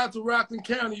 shout out to Rockland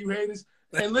County, you haters.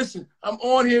 And listen, I'm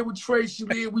on here with Tracey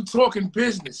Lee, and we talking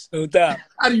business. No doubt.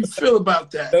 How do you feel about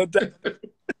that? No doubt.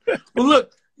 Well,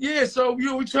 look, yeah, so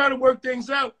we trying to work things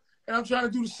out, and I'm trying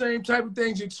to do the same type of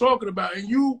things you're talking about. And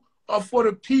you are for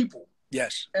the people.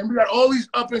 Yes. And we got all these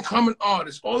up-and-coming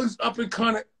artists, all these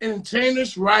up-and-coming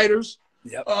entertainers, writers.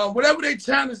 Yep. Whatever they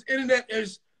talent, this internet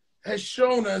has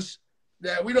shown us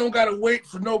that we don't got to wait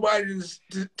for nobody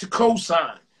to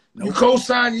co-sign. Nope. You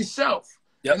co-sign yourself.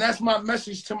 Yep. And that's my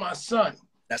message to my son.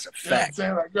 That's a fact. You know what I'm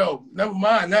saying? Like, yo, never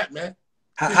mind that, man.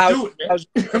 How do it, man.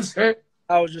 You know what I'm saying?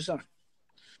 How old is your son?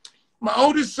 My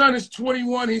oldest son is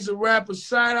 21. He's a rapper.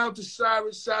 Shout out to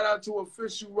Cyrus. Shout out to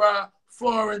Official Ra,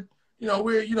 Foreign.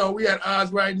 We at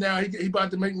odds right now. He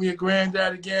about to make me a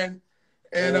granddad again.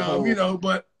 And,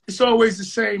 but it's always the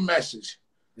same message.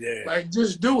 Yeah. Like,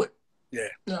 just do it. Yeah.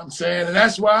 You know what I'm saying? And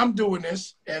that's why I'm doing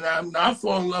this. And I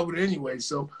fall in love with it anyway.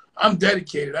 So I'm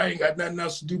dedicated. I ain't got nothing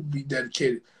else to do but be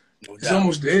dedicated. No doubt. It's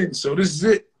almost the end. So this is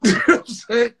it. You know what I'm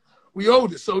saying? We owe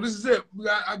this. So this is it.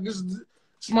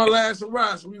 It's my last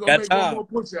hurrah. So we're going to make one more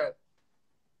push at it.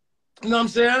 You know what I'm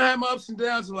saying? I had my ups and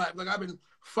downs in life. Like, I've been a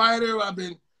fighter. I've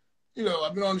been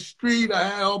on the street. I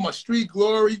had all my street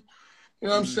glory. You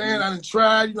know what I'm saying? I done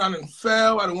tried. I done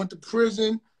fell. I done went to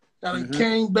prison. I done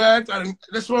came back.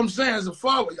 That's what I'm saying as a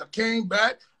father. I came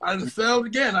back. I done failed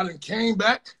again. I done came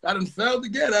back. I done failed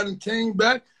again. I done came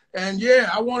back. And, yeah,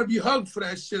 I want to be hugged for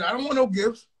that shit. I don't want no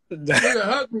gifts. Nigga,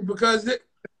 hug me because it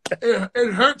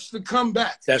hurts to come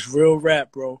back. That's real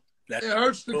rap, bro. It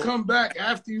hurts to come back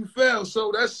after you fail.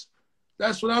 So that's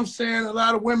what I'm saying. A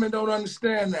lot of women don't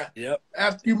understand that. Yep.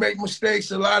 After you make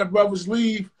mistakes, a lot of brothers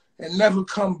leave and never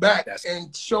come back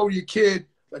and show your kid,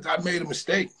 like, I made a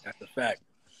mistake. That's a fact.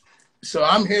 So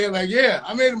I'm here like, yeah,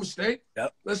 I made a mistake.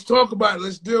 Yep. Let's talk about it.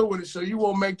 Let's deal with it so you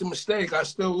won't make the mistake. I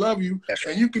still love you. That's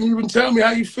right. And you can even tell me how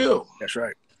you feel. That's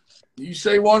right. You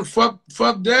say fuck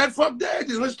dad,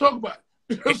 then let's talk about it.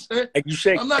 You know what I'm saying? Like you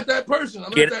say, I'm not that person.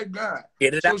 I'm not that guy.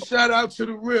 Get it so out. Shout out to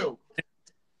the real.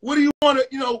 What do you want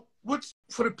to, what's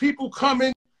for the people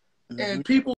coming and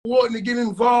people wanting to get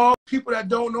involved, people that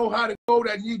don't know how to go,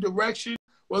 that need direction,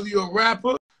 whether you're a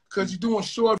rapper, because you're doing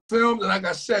short films, and like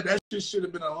I said, that shit should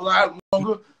have been a lot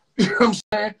longer. You know what I'm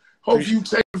saying? Hope you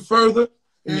take it further.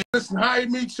 And listen, hire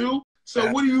me too. So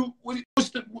what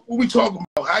we talking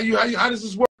about? How does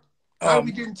this work? How do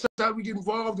we get in touch? How do we get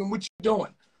involved? And what you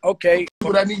doing? Okay.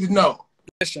 What I need to know.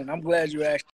 Listen, I'm glad you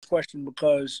asked the question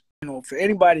because, for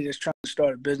anybody that's trying to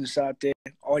start a business out there,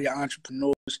 all your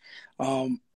entrepreneurs,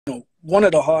 one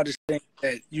of the hardest things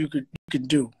that you could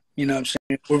do, you know what I'm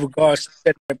saying, with regards to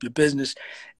setting up your business,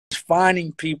 is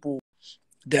finding people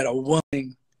that are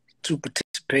willing to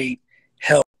participate,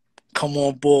 help, come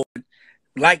on board,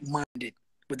 like-minded,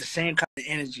 with the same kind of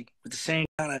energy, with the same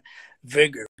kind of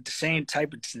vigor, with the same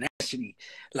type of tenacity.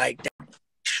 Like, that's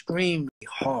extremely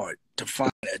hard to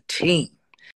find a team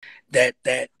that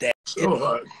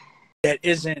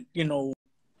isn't,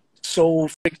 so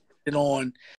fixated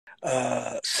on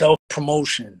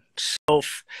self-promotion,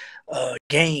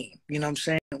 self-gain. You know what I'm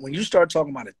saying? When you start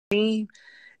talking about a team,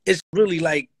 it's really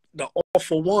like the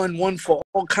all-for-one,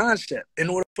 one-for-all concept in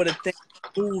order for the thing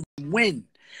to move and win.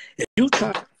 If you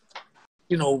try to,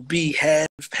 be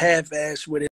half-ass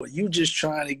with it, or you just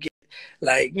trying to get,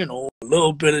 like, a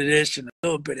little bit of this and a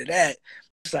little bit of that,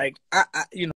 it's like,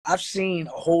 I've seen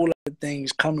a whole lot of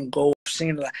things come and go. I've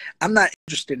seen a lot. I'm not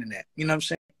interested in that. You know what I'm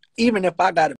saying? Even if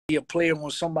I got to be a player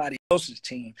on somebody else's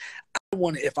team,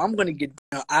 if I'm going to get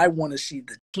down, I want to see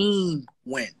the team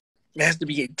win. It has to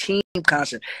be a team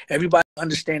concept. Everybody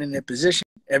understanding their position,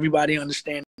 everybody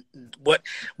understanding what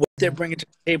they're bringing to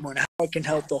the table and how it can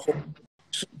help the whole.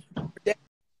 So that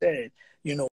said,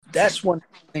 that's one of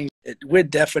the things that we're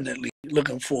definitely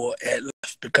looking for at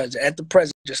Left, because at the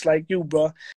present, just like you,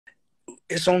 bro,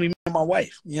 it's only me and my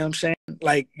wife. You know what I'm saying?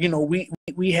 Like,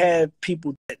 we have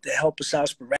people that help us out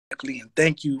sporadically, and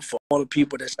thank you for all the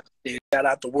people that's out there. Shout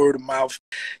out to word of mouth,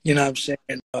 you know what I'm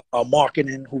saying? Our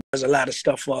marketing, who does a lot of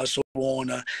stuff for us over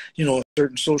on,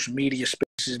 certain social media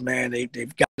spaces, man.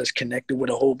 They've got us connected with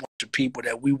a whole bunch of people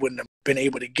that we wouldn't have been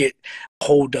able to get a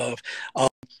hold of.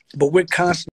 But we're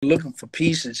constantly looking for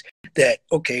pieces that,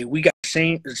 okay, we got the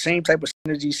same type of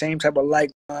synergy, same type of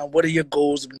like mind. What are your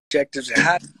goals and objectives, and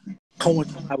how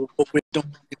coincide with what we're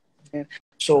doing?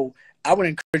 So I would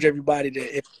encourage everybody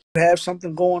that if you have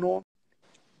something going on,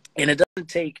 and it doesn't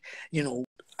take,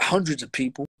 hundreds of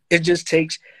people, it just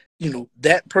takes,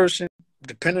 that person,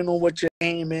 depending on what your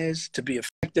aim is, to be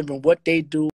effective in what they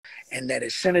do, and that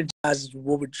it synergizes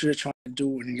with what you're trying to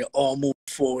do, and you're all moving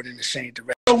forward in the same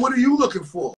direction. So what are you looking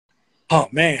for? Oh,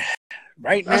 man.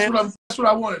 Right now. That's what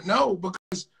I want to know,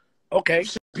 because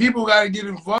people got to get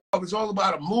involved. It's all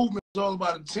about a movement. It's all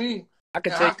about a team. How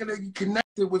can they get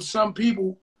connected with some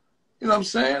people? You know what I'm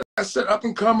saying? Like I said,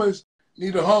 up-and-comers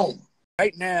need a home.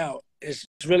 Right now, it's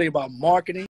really about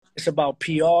marketing. It's about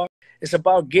PR. It's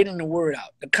about getting the word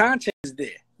out. The content is there.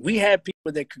 We have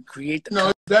people that could create the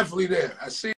content. It's definitely there. I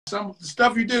see the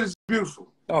stuff you did is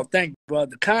beautiful. Oh, thank you,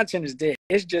 brother. The content is there.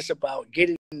 It's just about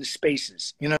getting in the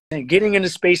spaces. You know what I'm saying? Getting in the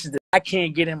spaces that I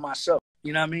can't get in myself.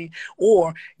 You know what I mean?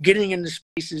 Or getting in the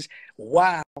spaces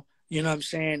while, you know what I'm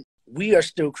saying, we are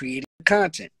still creating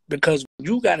content. Because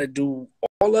you got to do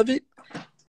all of it,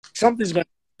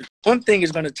 one thing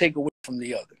is going to take away from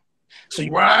the other. So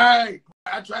right.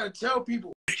 I try to tell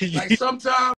people, like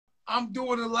sometimes I'm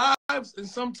doing the lives and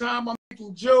sometimes I'm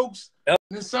making jokes. Yep.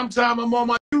 And then sometimes I'm on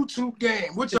my YouTube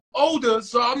game, which I'm older,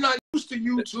 so I'm not used to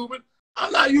YouTubing.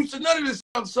 I'm not used to none of this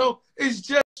stuff, so it's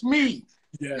just me.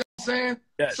 Yes. You know what I'm saying?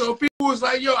 Yes. So people was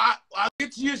like, yo, I'll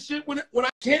get to your shit when I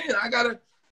can. I gotta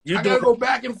go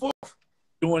back and forth.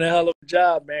 Doing a hell of a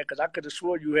job, man, because I could have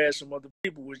swore you had some other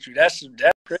people with you. That's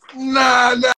crazy.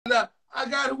 Nah. I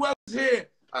got whoever's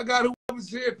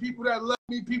here. People that love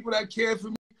me, people that care for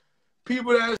me,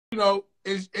 people that, you know,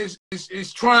 is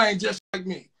trying just like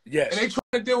me. Yes. And they trying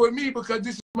to deal with me because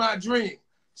this is my dream.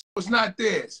 So it's not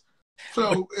theirs.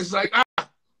 So it's like,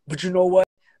 But you know what?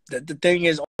 The thing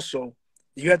is also,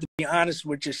 you have to be honest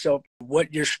with yourself,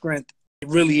 what your strength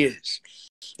really is.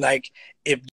 Like,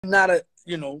 if you're not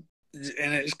you know,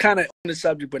 and it's kind of on the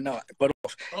subject, but off.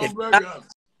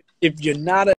 If you're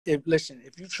trying to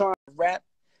rap,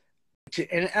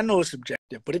 and I know it's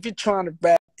subjective, but if you're trying to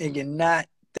rap and you're not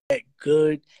that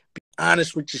good, be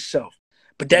honest with yourself.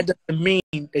 But that doesn't mean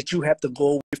that you have to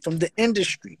go away from the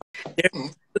industry. There are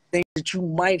things that you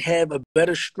might have a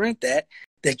better strength at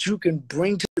that you can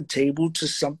bring to the table to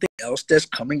something else that's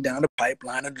coming down the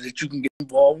pipeline or that you can get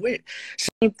involved with.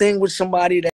 Same thing with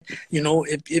somebody that, you know,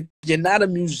 if you're not a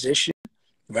musician,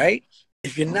 right?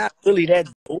 If you're not really that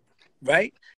dope,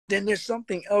 right? Then there's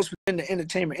something else within the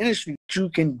entertainment industry that you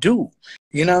can do.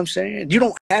 You know what I'm saying? You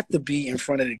don't have to be in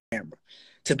front of the camera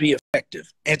to be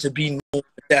effective and to be known that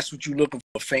that's what you're looking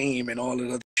for, fame and all that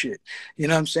other shit. You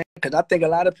know what I'm saying? Because I think a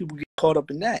lot of people get caught up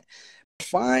in that.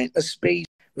 Find a space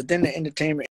within the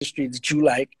entertainment industry that you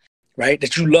like, right?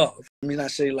 That you love. I mean, I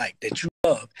say like, that you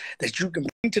love, that you can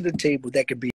bring to the table that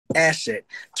could be an asset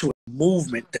to a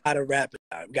movement that got a rapper.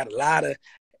 We got a lot of,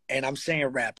 and I'm saying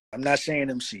rappers, I'm not saying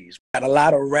MCs. We got a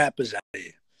lot of rappers out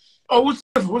there. Oh, what's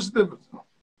the difference? What's the difference?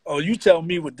 Oh, you tell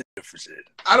me what the difference is.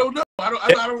 I don't know. I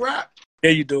don't rap.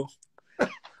 Yeah, you do.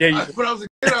 Yeah, you do. When I was a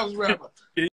kid, I was a rapper.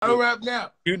 Yeah, I don't rap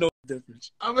now. You know the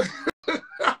difference. I want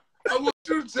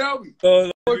you to tell me.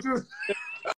 All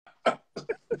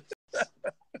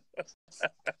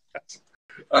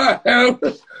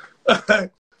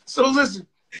right. So listen.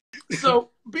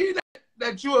 So being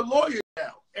that you're a lawyer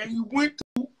now, and you went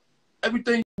through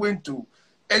everything you went through,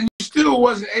 and you still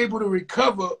wasn't able to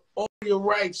recover all your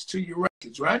rights to your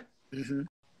records, right? Mm-hmm.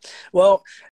 Well,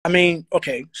 I mean,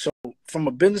 okay, so from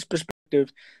a business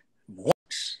perspective,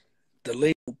 once the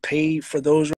label paid for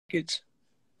those records,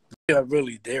 they are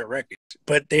really their records,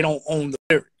 but they don't own the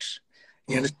lyrics.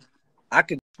 You understand? I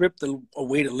could script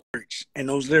away the lyrics, and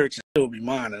those lyrics will still be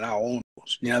mine, and I'll own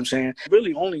those. You know what I'm saying? I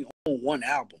really only own one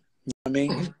album. You know what I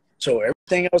mean? Mm-hmm. So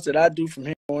everything else that I do from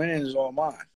here on in is all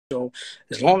mine. So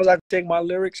as long as I can take my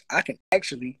lyrics, I can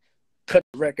actually cut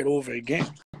the record over again.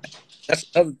 That's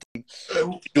another thing.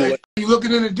 You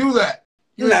looking in to do that?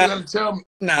 You ain't gonna tell me.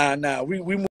 Nah. We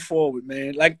move forward,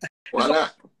 man. Like, why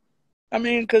not? I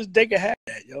mean, because they can have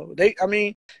that, yo.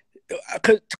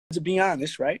 To be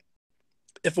honest, right?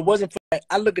 If it wasn't for that,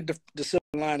 I look at the silver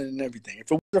lining and everything.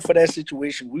 If it wasn't for that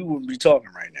situation, we wouldn't be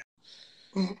talking right now.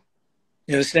 Mm-hmm.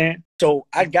 You understand? So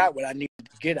I got what I needed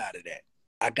to get out of that.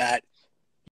 I got,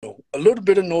 a little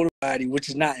bit of notoriety, which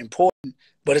is not important,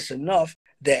 but it's enough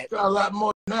that. Got a lot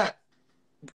more than that.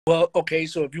 Well, okay,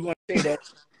 so if you're going to say that,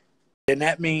 then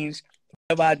that means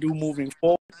whatever I do moving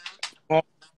forward,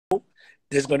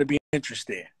 there's going to be interest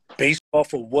there based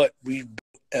off of what we built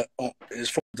as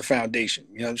far as the foundation.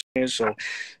 You know what I'm saying? So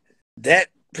that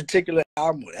particular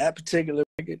album or that particular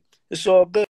record, it's all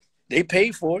good. They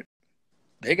paid for it.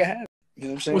 They can have it. You know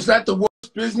what I'm saying? Was that the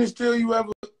worst business deal you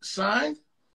ever signed?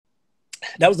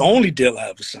 That was the only deal I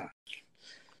ever signed.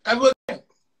 Ever again?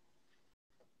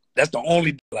 That's the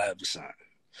only deal I ever signed.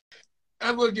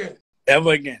 Ever again? Ever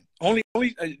again. Only I'm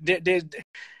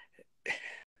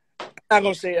not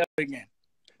going to say ever again.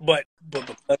 But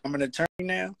because I'm an attorney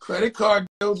now. Credit card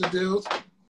deals are deals.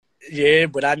 Yeah,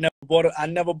 but I never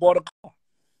bought a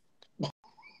car.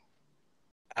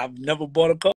 I've never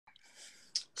bought a car.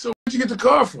 So where'd you get the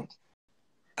car from?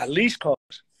 I lease cars.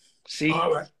 See?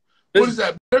 All right. What is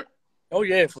that? Oh,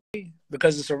 yeah, for me,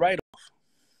 because it's a write-off.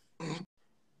 Mm-hmm.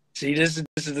 See, this is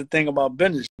the thing about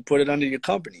business. You put it under your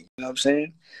company. You know what I'm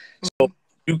saying? Mm-hmm. So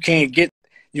you can't get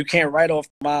You can't write off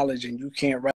mileage and you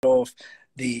can't write off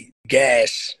the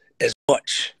gas as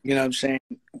much. You know what I'm saying?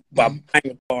 By buying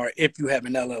a car if you have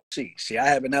an LLC. See, I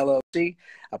have an LLC.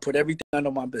 I put everything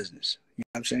under my business. You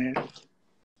know what I'm saying?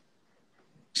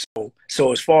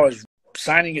 So as far as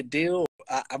signing a deal,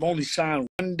 I've only signed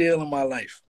one deal in my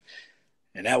life,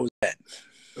 and that was that.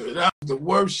 That was the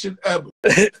worst shit ever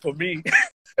for me.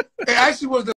 It actually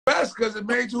was the best because it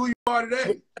made you who you are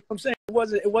today. I'm saying it was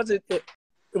the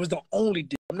only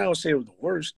deal. I'm not gonna say it was the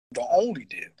worst, the only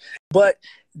deal. But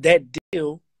that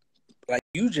deal, like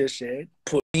you just said,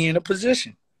 put me in a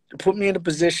position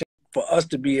for us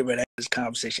to be able to have this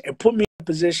conversation, and put me in a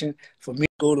position for me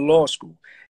to go to law school.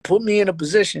 Put me in a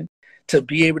position to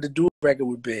be able to do a record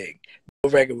with Big, do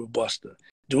a record with Busta,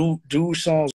 do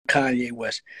songs with Kanye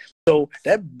West. So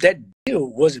that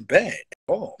deal wasn't bad at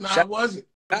all. Nah, it wasn't.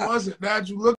 It wasn't. Now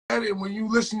you look at it and when you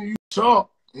listen to you talk,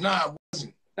 nah, it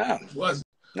wasn't. Nah. It wasn't.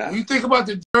 Nah. When you think about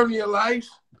the journey of life,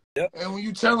 yep. And when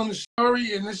you telling the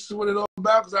story, and this is what it's all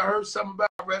about, because I heard something about,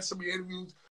 I read some of your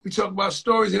interviews, we talk about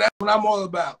stories, and that's what I'm all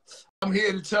about. I'm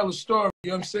here to tell a story,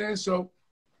 you know what I'm saying? So,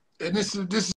 and this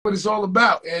is what it's all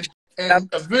about. And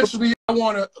eventually I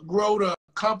want to grow the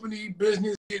company,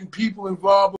 business, getting people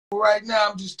involved. But right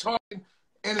now I'm just talking,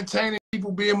 entertaining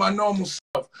people, being my normal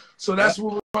self. So that's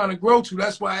what we're trying to grow to.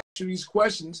 That's why I ask you these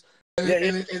questions. And,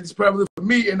 and it's probably for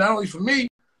me, and not only for me,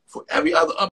 for every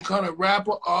other up-and-coming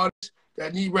rapper, artist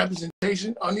that need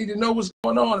representation, I need to know what's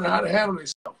going on and how to handle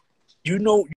themselves. You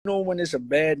know when it's a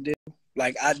bad deal?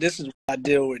 Like, this is what I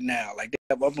deal with now. Like, they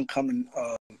have up-and-coming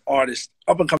artists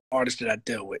that I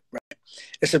deal with, right?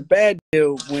 It's a bad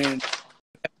deal when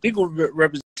legal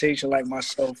representation like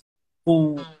myself,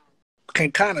 who can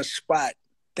kind of spot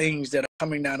things that are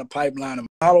coming down the pipeline a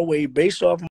mile away based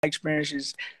off of my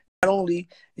experiences, not only,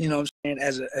 you know what I'm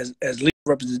saying, as legal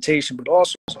representation, but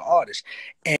also as an artist.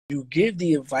 And you give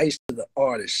the advice to the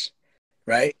artist,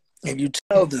 right? And you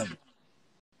tell them,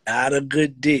 not a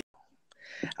good deal.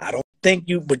 I don't think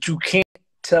you, but you can't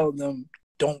tell them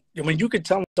don't. I mean, you can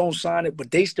tell them don't sign it, but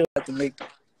they still have to make.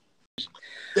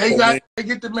 They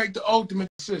get to make the ultimate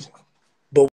decision.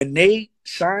 But when they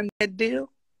sign that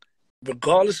deal,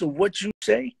 regardless of what you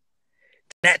say,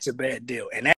 that's a bad deal,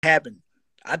 and that happened.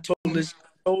 I told this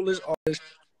artist,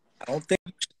 I don't think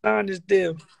you should sign this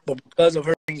deal, but because of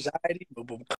her anxiety, but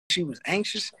because she was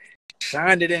anxious, she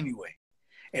signed it anyway.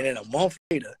 And then a month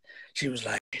later, she was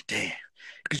like, "Damn,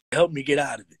 could you help me get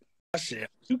out of it?" I said, "Are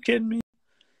you kidding me?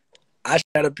 I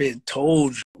should have been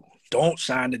told you, don't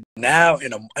sign it now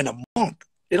in a month.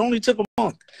 It only took a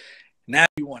month. Now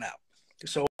you want out."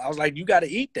 So I was like, "You got to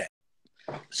eat that."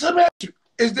 So let me ask you,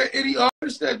 is there any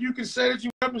artist that you can say that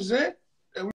you represent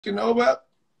that we can know about?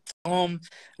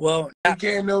 Well, you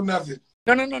can't know nothing.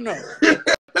 No.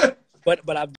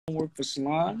 But I've done work for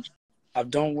Solange. I've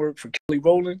done work for Kelly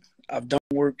Rowland. I've done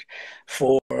work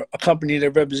for a company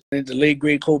that represented the late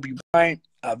great Kobe Bryant.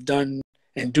 I've done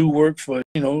and do work for,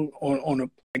 you know, on a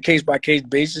case-by-case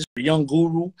basis for Young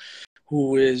Guru,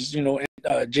 who is, you know,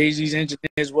 Jay-Z's engineer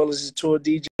as well as his tour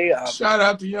DJ. Shout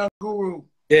out to Young Guru.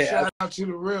 Yeah, shout out to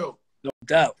the real. No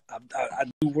doubt. I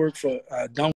do work for,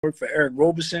 done work for Eric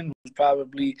Roberson, who's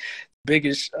probably the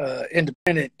biggest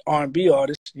independent R&B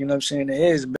artist, you know what I'm saying,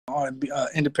 there is, been R&B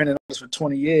independent artist for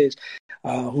 20 years,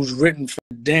 who's written for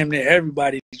damn near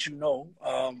everybody that you know.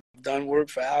 I've done work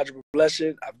for Algebra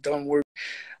Blessed. I've done work,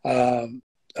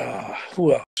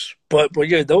 who else? But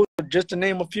yeah, those are just to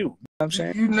name a few. You know what I'm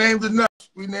saying? You named enough.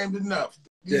 We named enough.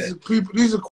 These are people.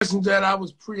 These are questions that I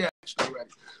was pre-asked already.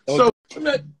 So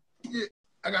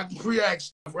I got the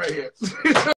pre-asked stuff right here.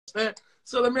 You know what I'm saying?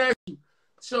 So let me ask you.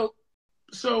 So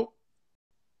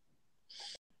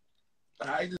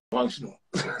I dysfunctional.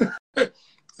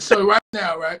 So right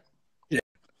now, right? Yeah.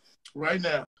 Right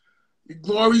now, the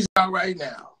Glory's out right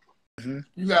now. Mm-hmm.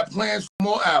 You got plans for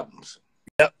more albums.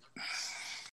 Yep.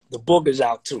 The book is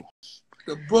out too.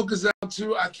 The book is out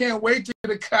too. I can't wait to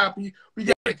get a copy. We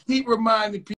got to keep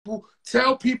reminding people.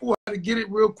 Tell people how to get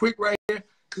it real quick right here.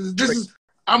 Because this is,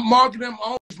 I'm marketing. I'm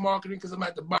always marketing because I'm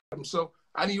at the bottom. So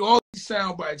I need all these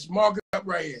sound bites. Mark it up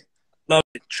right here. Love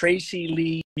it.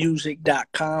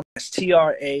 TraceyLeeMusic.com. That's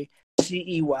TraceyLee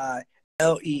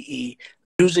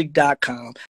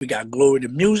music.com. We got Glory to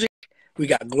Music. We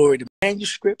got Glory to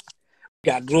Manuscript.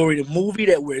 We got Glory to Movie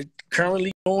that we're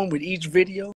currently doing with each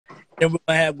video. Then we're going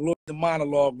to have Glory to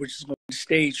Monologue, which is going to be the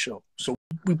stage show. So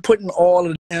we're putting all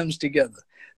of the M's together.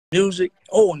 Music.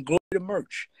 Oh, and Glory to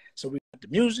Merch. So we got the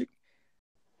music,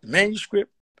 the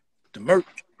manuscript, the merch,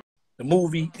 the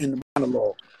movie, and the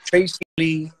monologue.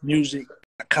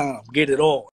 TraceyLeeMusic.com. Get it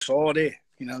all. It's all there.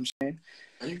 You know what I'm saying?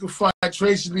 And you can find at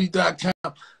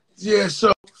TraceyLee.com. Yeah,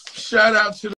 so shout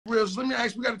out to the Reels. Let me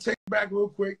ask, we got to take it back real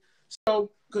quick. So,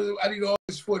 because I need all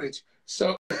this footage.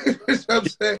 So, you know what I'm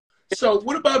saying? So,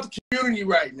 what about the community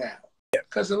right now?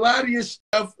 Because a lot of your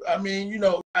stuff, I mean, you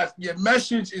know, your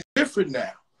message is different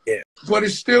now. Yeah. But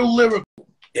it's still lyrical.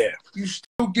 Yeah. You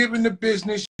still giving the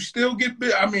business. You still get,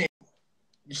 I mean,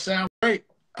 you sound great.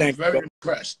 I'm very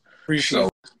impressed. Appreciate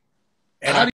it.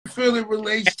 And how do you feel it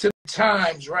relates to the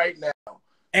times right now?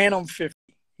 And I'm 50.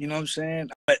 You know what I'm saying?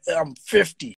 I'm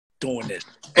 50 doing this.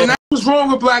 And that's what's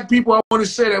wrong with black people. I want to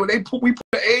say that when we put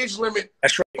the age limit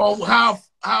on how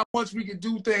much we can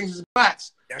do things as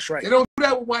blacks. That's right. They don't do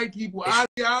that with white people.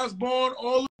 Ozzy Osbourne,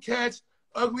 all the cats,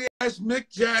 ugly ass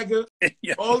Mick Jagger,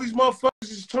 all these motherfuckers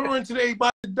is touring today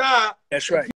about to die.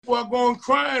 That's right. People are going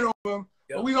crying over them.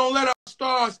 Yep. But we don't let our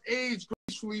stars age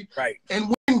gracefully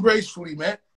and win gracefully,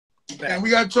 man. And we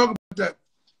got to talk about that.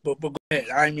 But go ahead.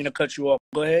 I didn't mean to cut you off.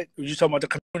 Go ahead. You talking about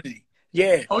the community?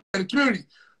 Yeah. Oh, yeah, the community.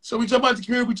 So we talk about the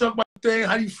community. We talk about the thing.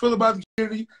 How do you feel about the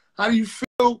community? How do you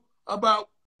feel about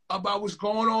what's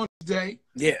going on today?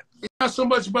 Yeah. It's not so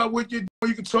much about what you're doing.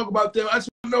 You can talk about them. I just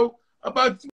want to know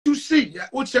about what you see,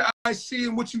 what your eyes see,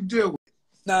 and what you deal with.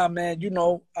 Nah, man. You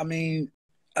know, I mean,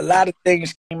 a lot of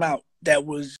things came out in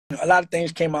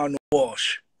the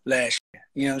wash last year.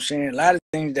 You know what I'm saying? A lot of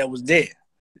things that was there.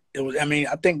 It was. I mean,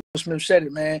 I think Will Smith said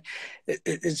it, man.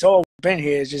 It's always been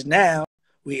here. It's just now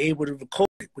we're able to record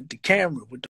it with the camera,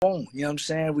 with the phone. You know what I'm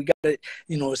saying? We got it.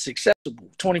 You know, it's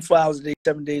accessible. 24 hours a day,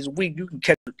 7 days a week. You can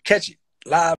catch it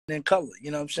live and in color.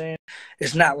 You know what I'm saying?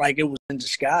 It's not like it was in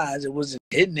disguise. It wasn't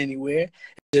hidden anywhere.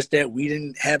 It's just that we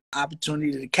didn't have the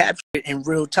opportunity to capture it in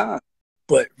real time.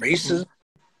 But racism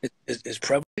is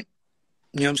prevalent.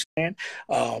 You know what I'm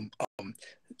saying?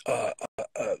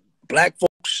 Black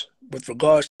folks, with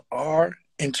regards to our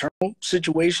internal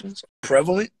situations,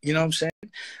 prevalent. You know what I'm saying?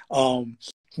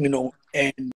 You know,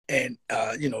 and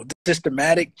you know, the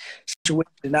systematic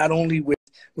situation, not only with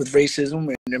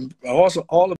racism and also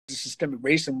all of the systemic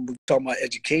racism. We're talking about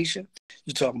education.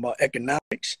 You're talking about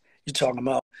economics. You're talking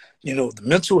about, you know, the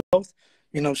mental health.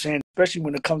 You know what I'm saying? Especially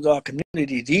when it comes to our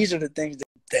community, these are the things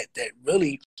that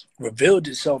really revealed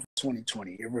itself in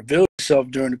 2020. It revealed itself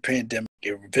during the pandemic.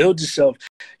 It revealed itself,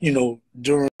 you know,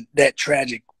 during that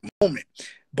tragic moment.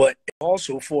 But it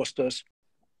also forced us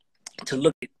to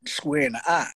look it square in the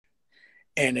eye.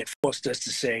 And it forced us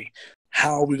to say,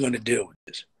 how are we going to deal with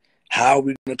this? How are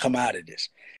we going to come out of this?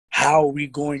 How are we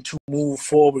going to move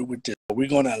forward with this? Are we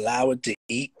going to allow it to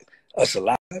eat us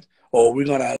alive? Or are we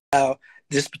going to allow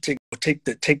this particular, take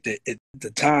the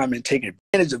time and take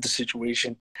advantage of the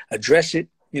situation, address it,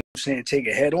 you know what I'm saying, take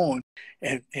it head on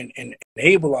and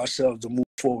enable ourselves to move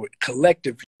forward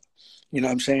collectively. You know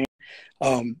what I'm saying?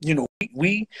 You know,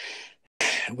 we've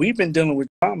been dealing with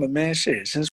trauma, man, shit,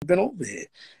 since we've been over here.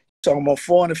 Talking about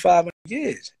 400, 500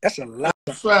 years. That's a lot.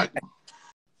 It's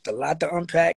a lot to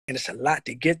unpack, and it's a lot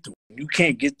to get through. You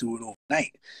can't get through it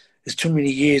overnight. There's too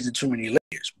many years and too many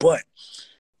layers. But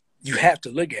you have to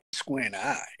look at it square in the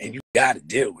eye, and you got to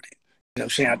deal with it. You know what I'm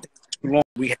saying? I think too long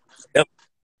we have to help.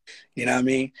 You know what I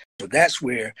mean? So that's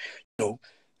where, you know,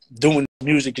 doing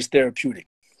music is therapeutic.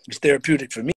 It's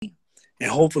therapeutic for me,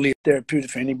 and hopefully it's therapeutic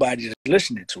for anybody that's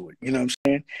listening to it. You know what I'm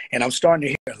saying? And I'm starting to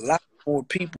hear a lot more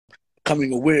people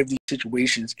becoming aware of these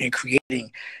situations and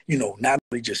creating, you know, not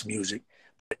only just music,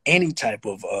 but any type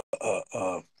of,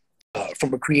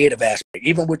 from a creative aspect.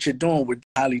 Even what you're doing with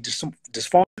highly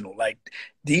dysfunctional, like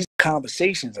these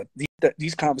conversations are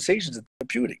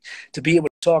therapeutic. To be able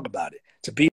to talk about it,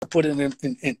 to be able to put it in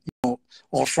you know,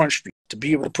 on Front Street, to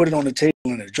be able to put it on the table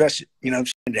and address it. You know what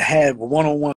I'm saying? To have a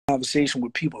one-on-one conversation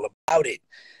with people about it,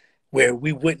 where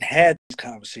we wouldn't have these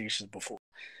conversations before.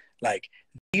 Like,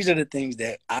 these are the things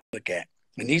that I look at,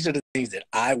 and these are the things that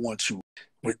I want to,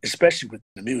 especially with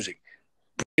the music,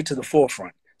 bring it to the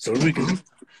forefront so we can do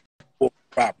it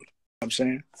properly. You know what I'm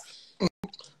saying?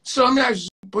 So let me ask you,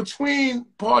 between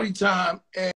Party Time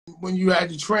and when you had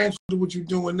to transfer to what you're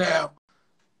doing now,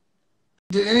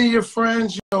 did any of your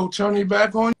friends, you know, turn their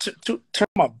back on you?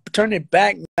 Turn their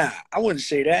back? Nah, I wouldn't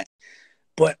say that.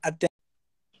 But I think,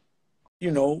 you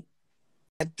know,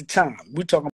 at the time, we're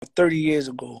talking about 30 years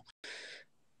ago,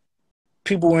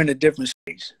 people were in a different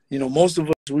space. You know, most of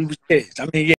us, we were kids. I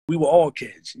mean, yeah, we were all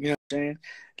kids. You know what I'm saying?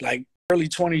 Like, early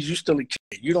 20s, you still a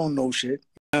kid. You don't know shit. You know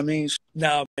what I mean?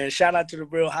 Nah, man, shout out to the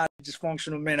Real Highly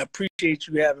Dysfunctional, man. I appreciate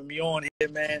you having me on here,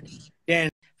 man.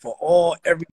 And for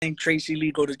everything Tracey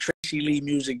Lee, go to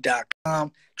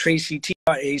TraceyLeeMusic.com. Tracey,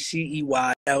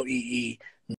 TRACEYLEE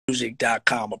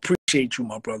music.com. Appreciate you,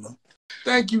 my brother.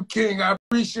 Thank you, King. I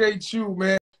appreciate you,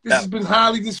 man. This has been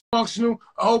highly dysfunctional.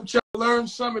 I hope y'all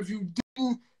learned something. If you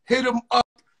didn't, hit them up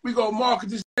We gonna market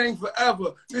this thing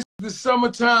forever. This is the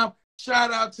summertime.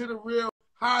 Shout out to the real,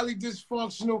 highly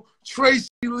dysfunctional Tracey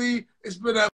Lee. It's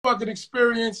been a fucking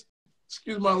experience.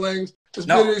 Excuse my language. It's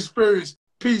been an experience.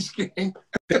 Peace, gang.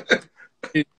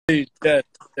 Peace. That.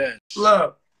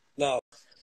 Love. Love.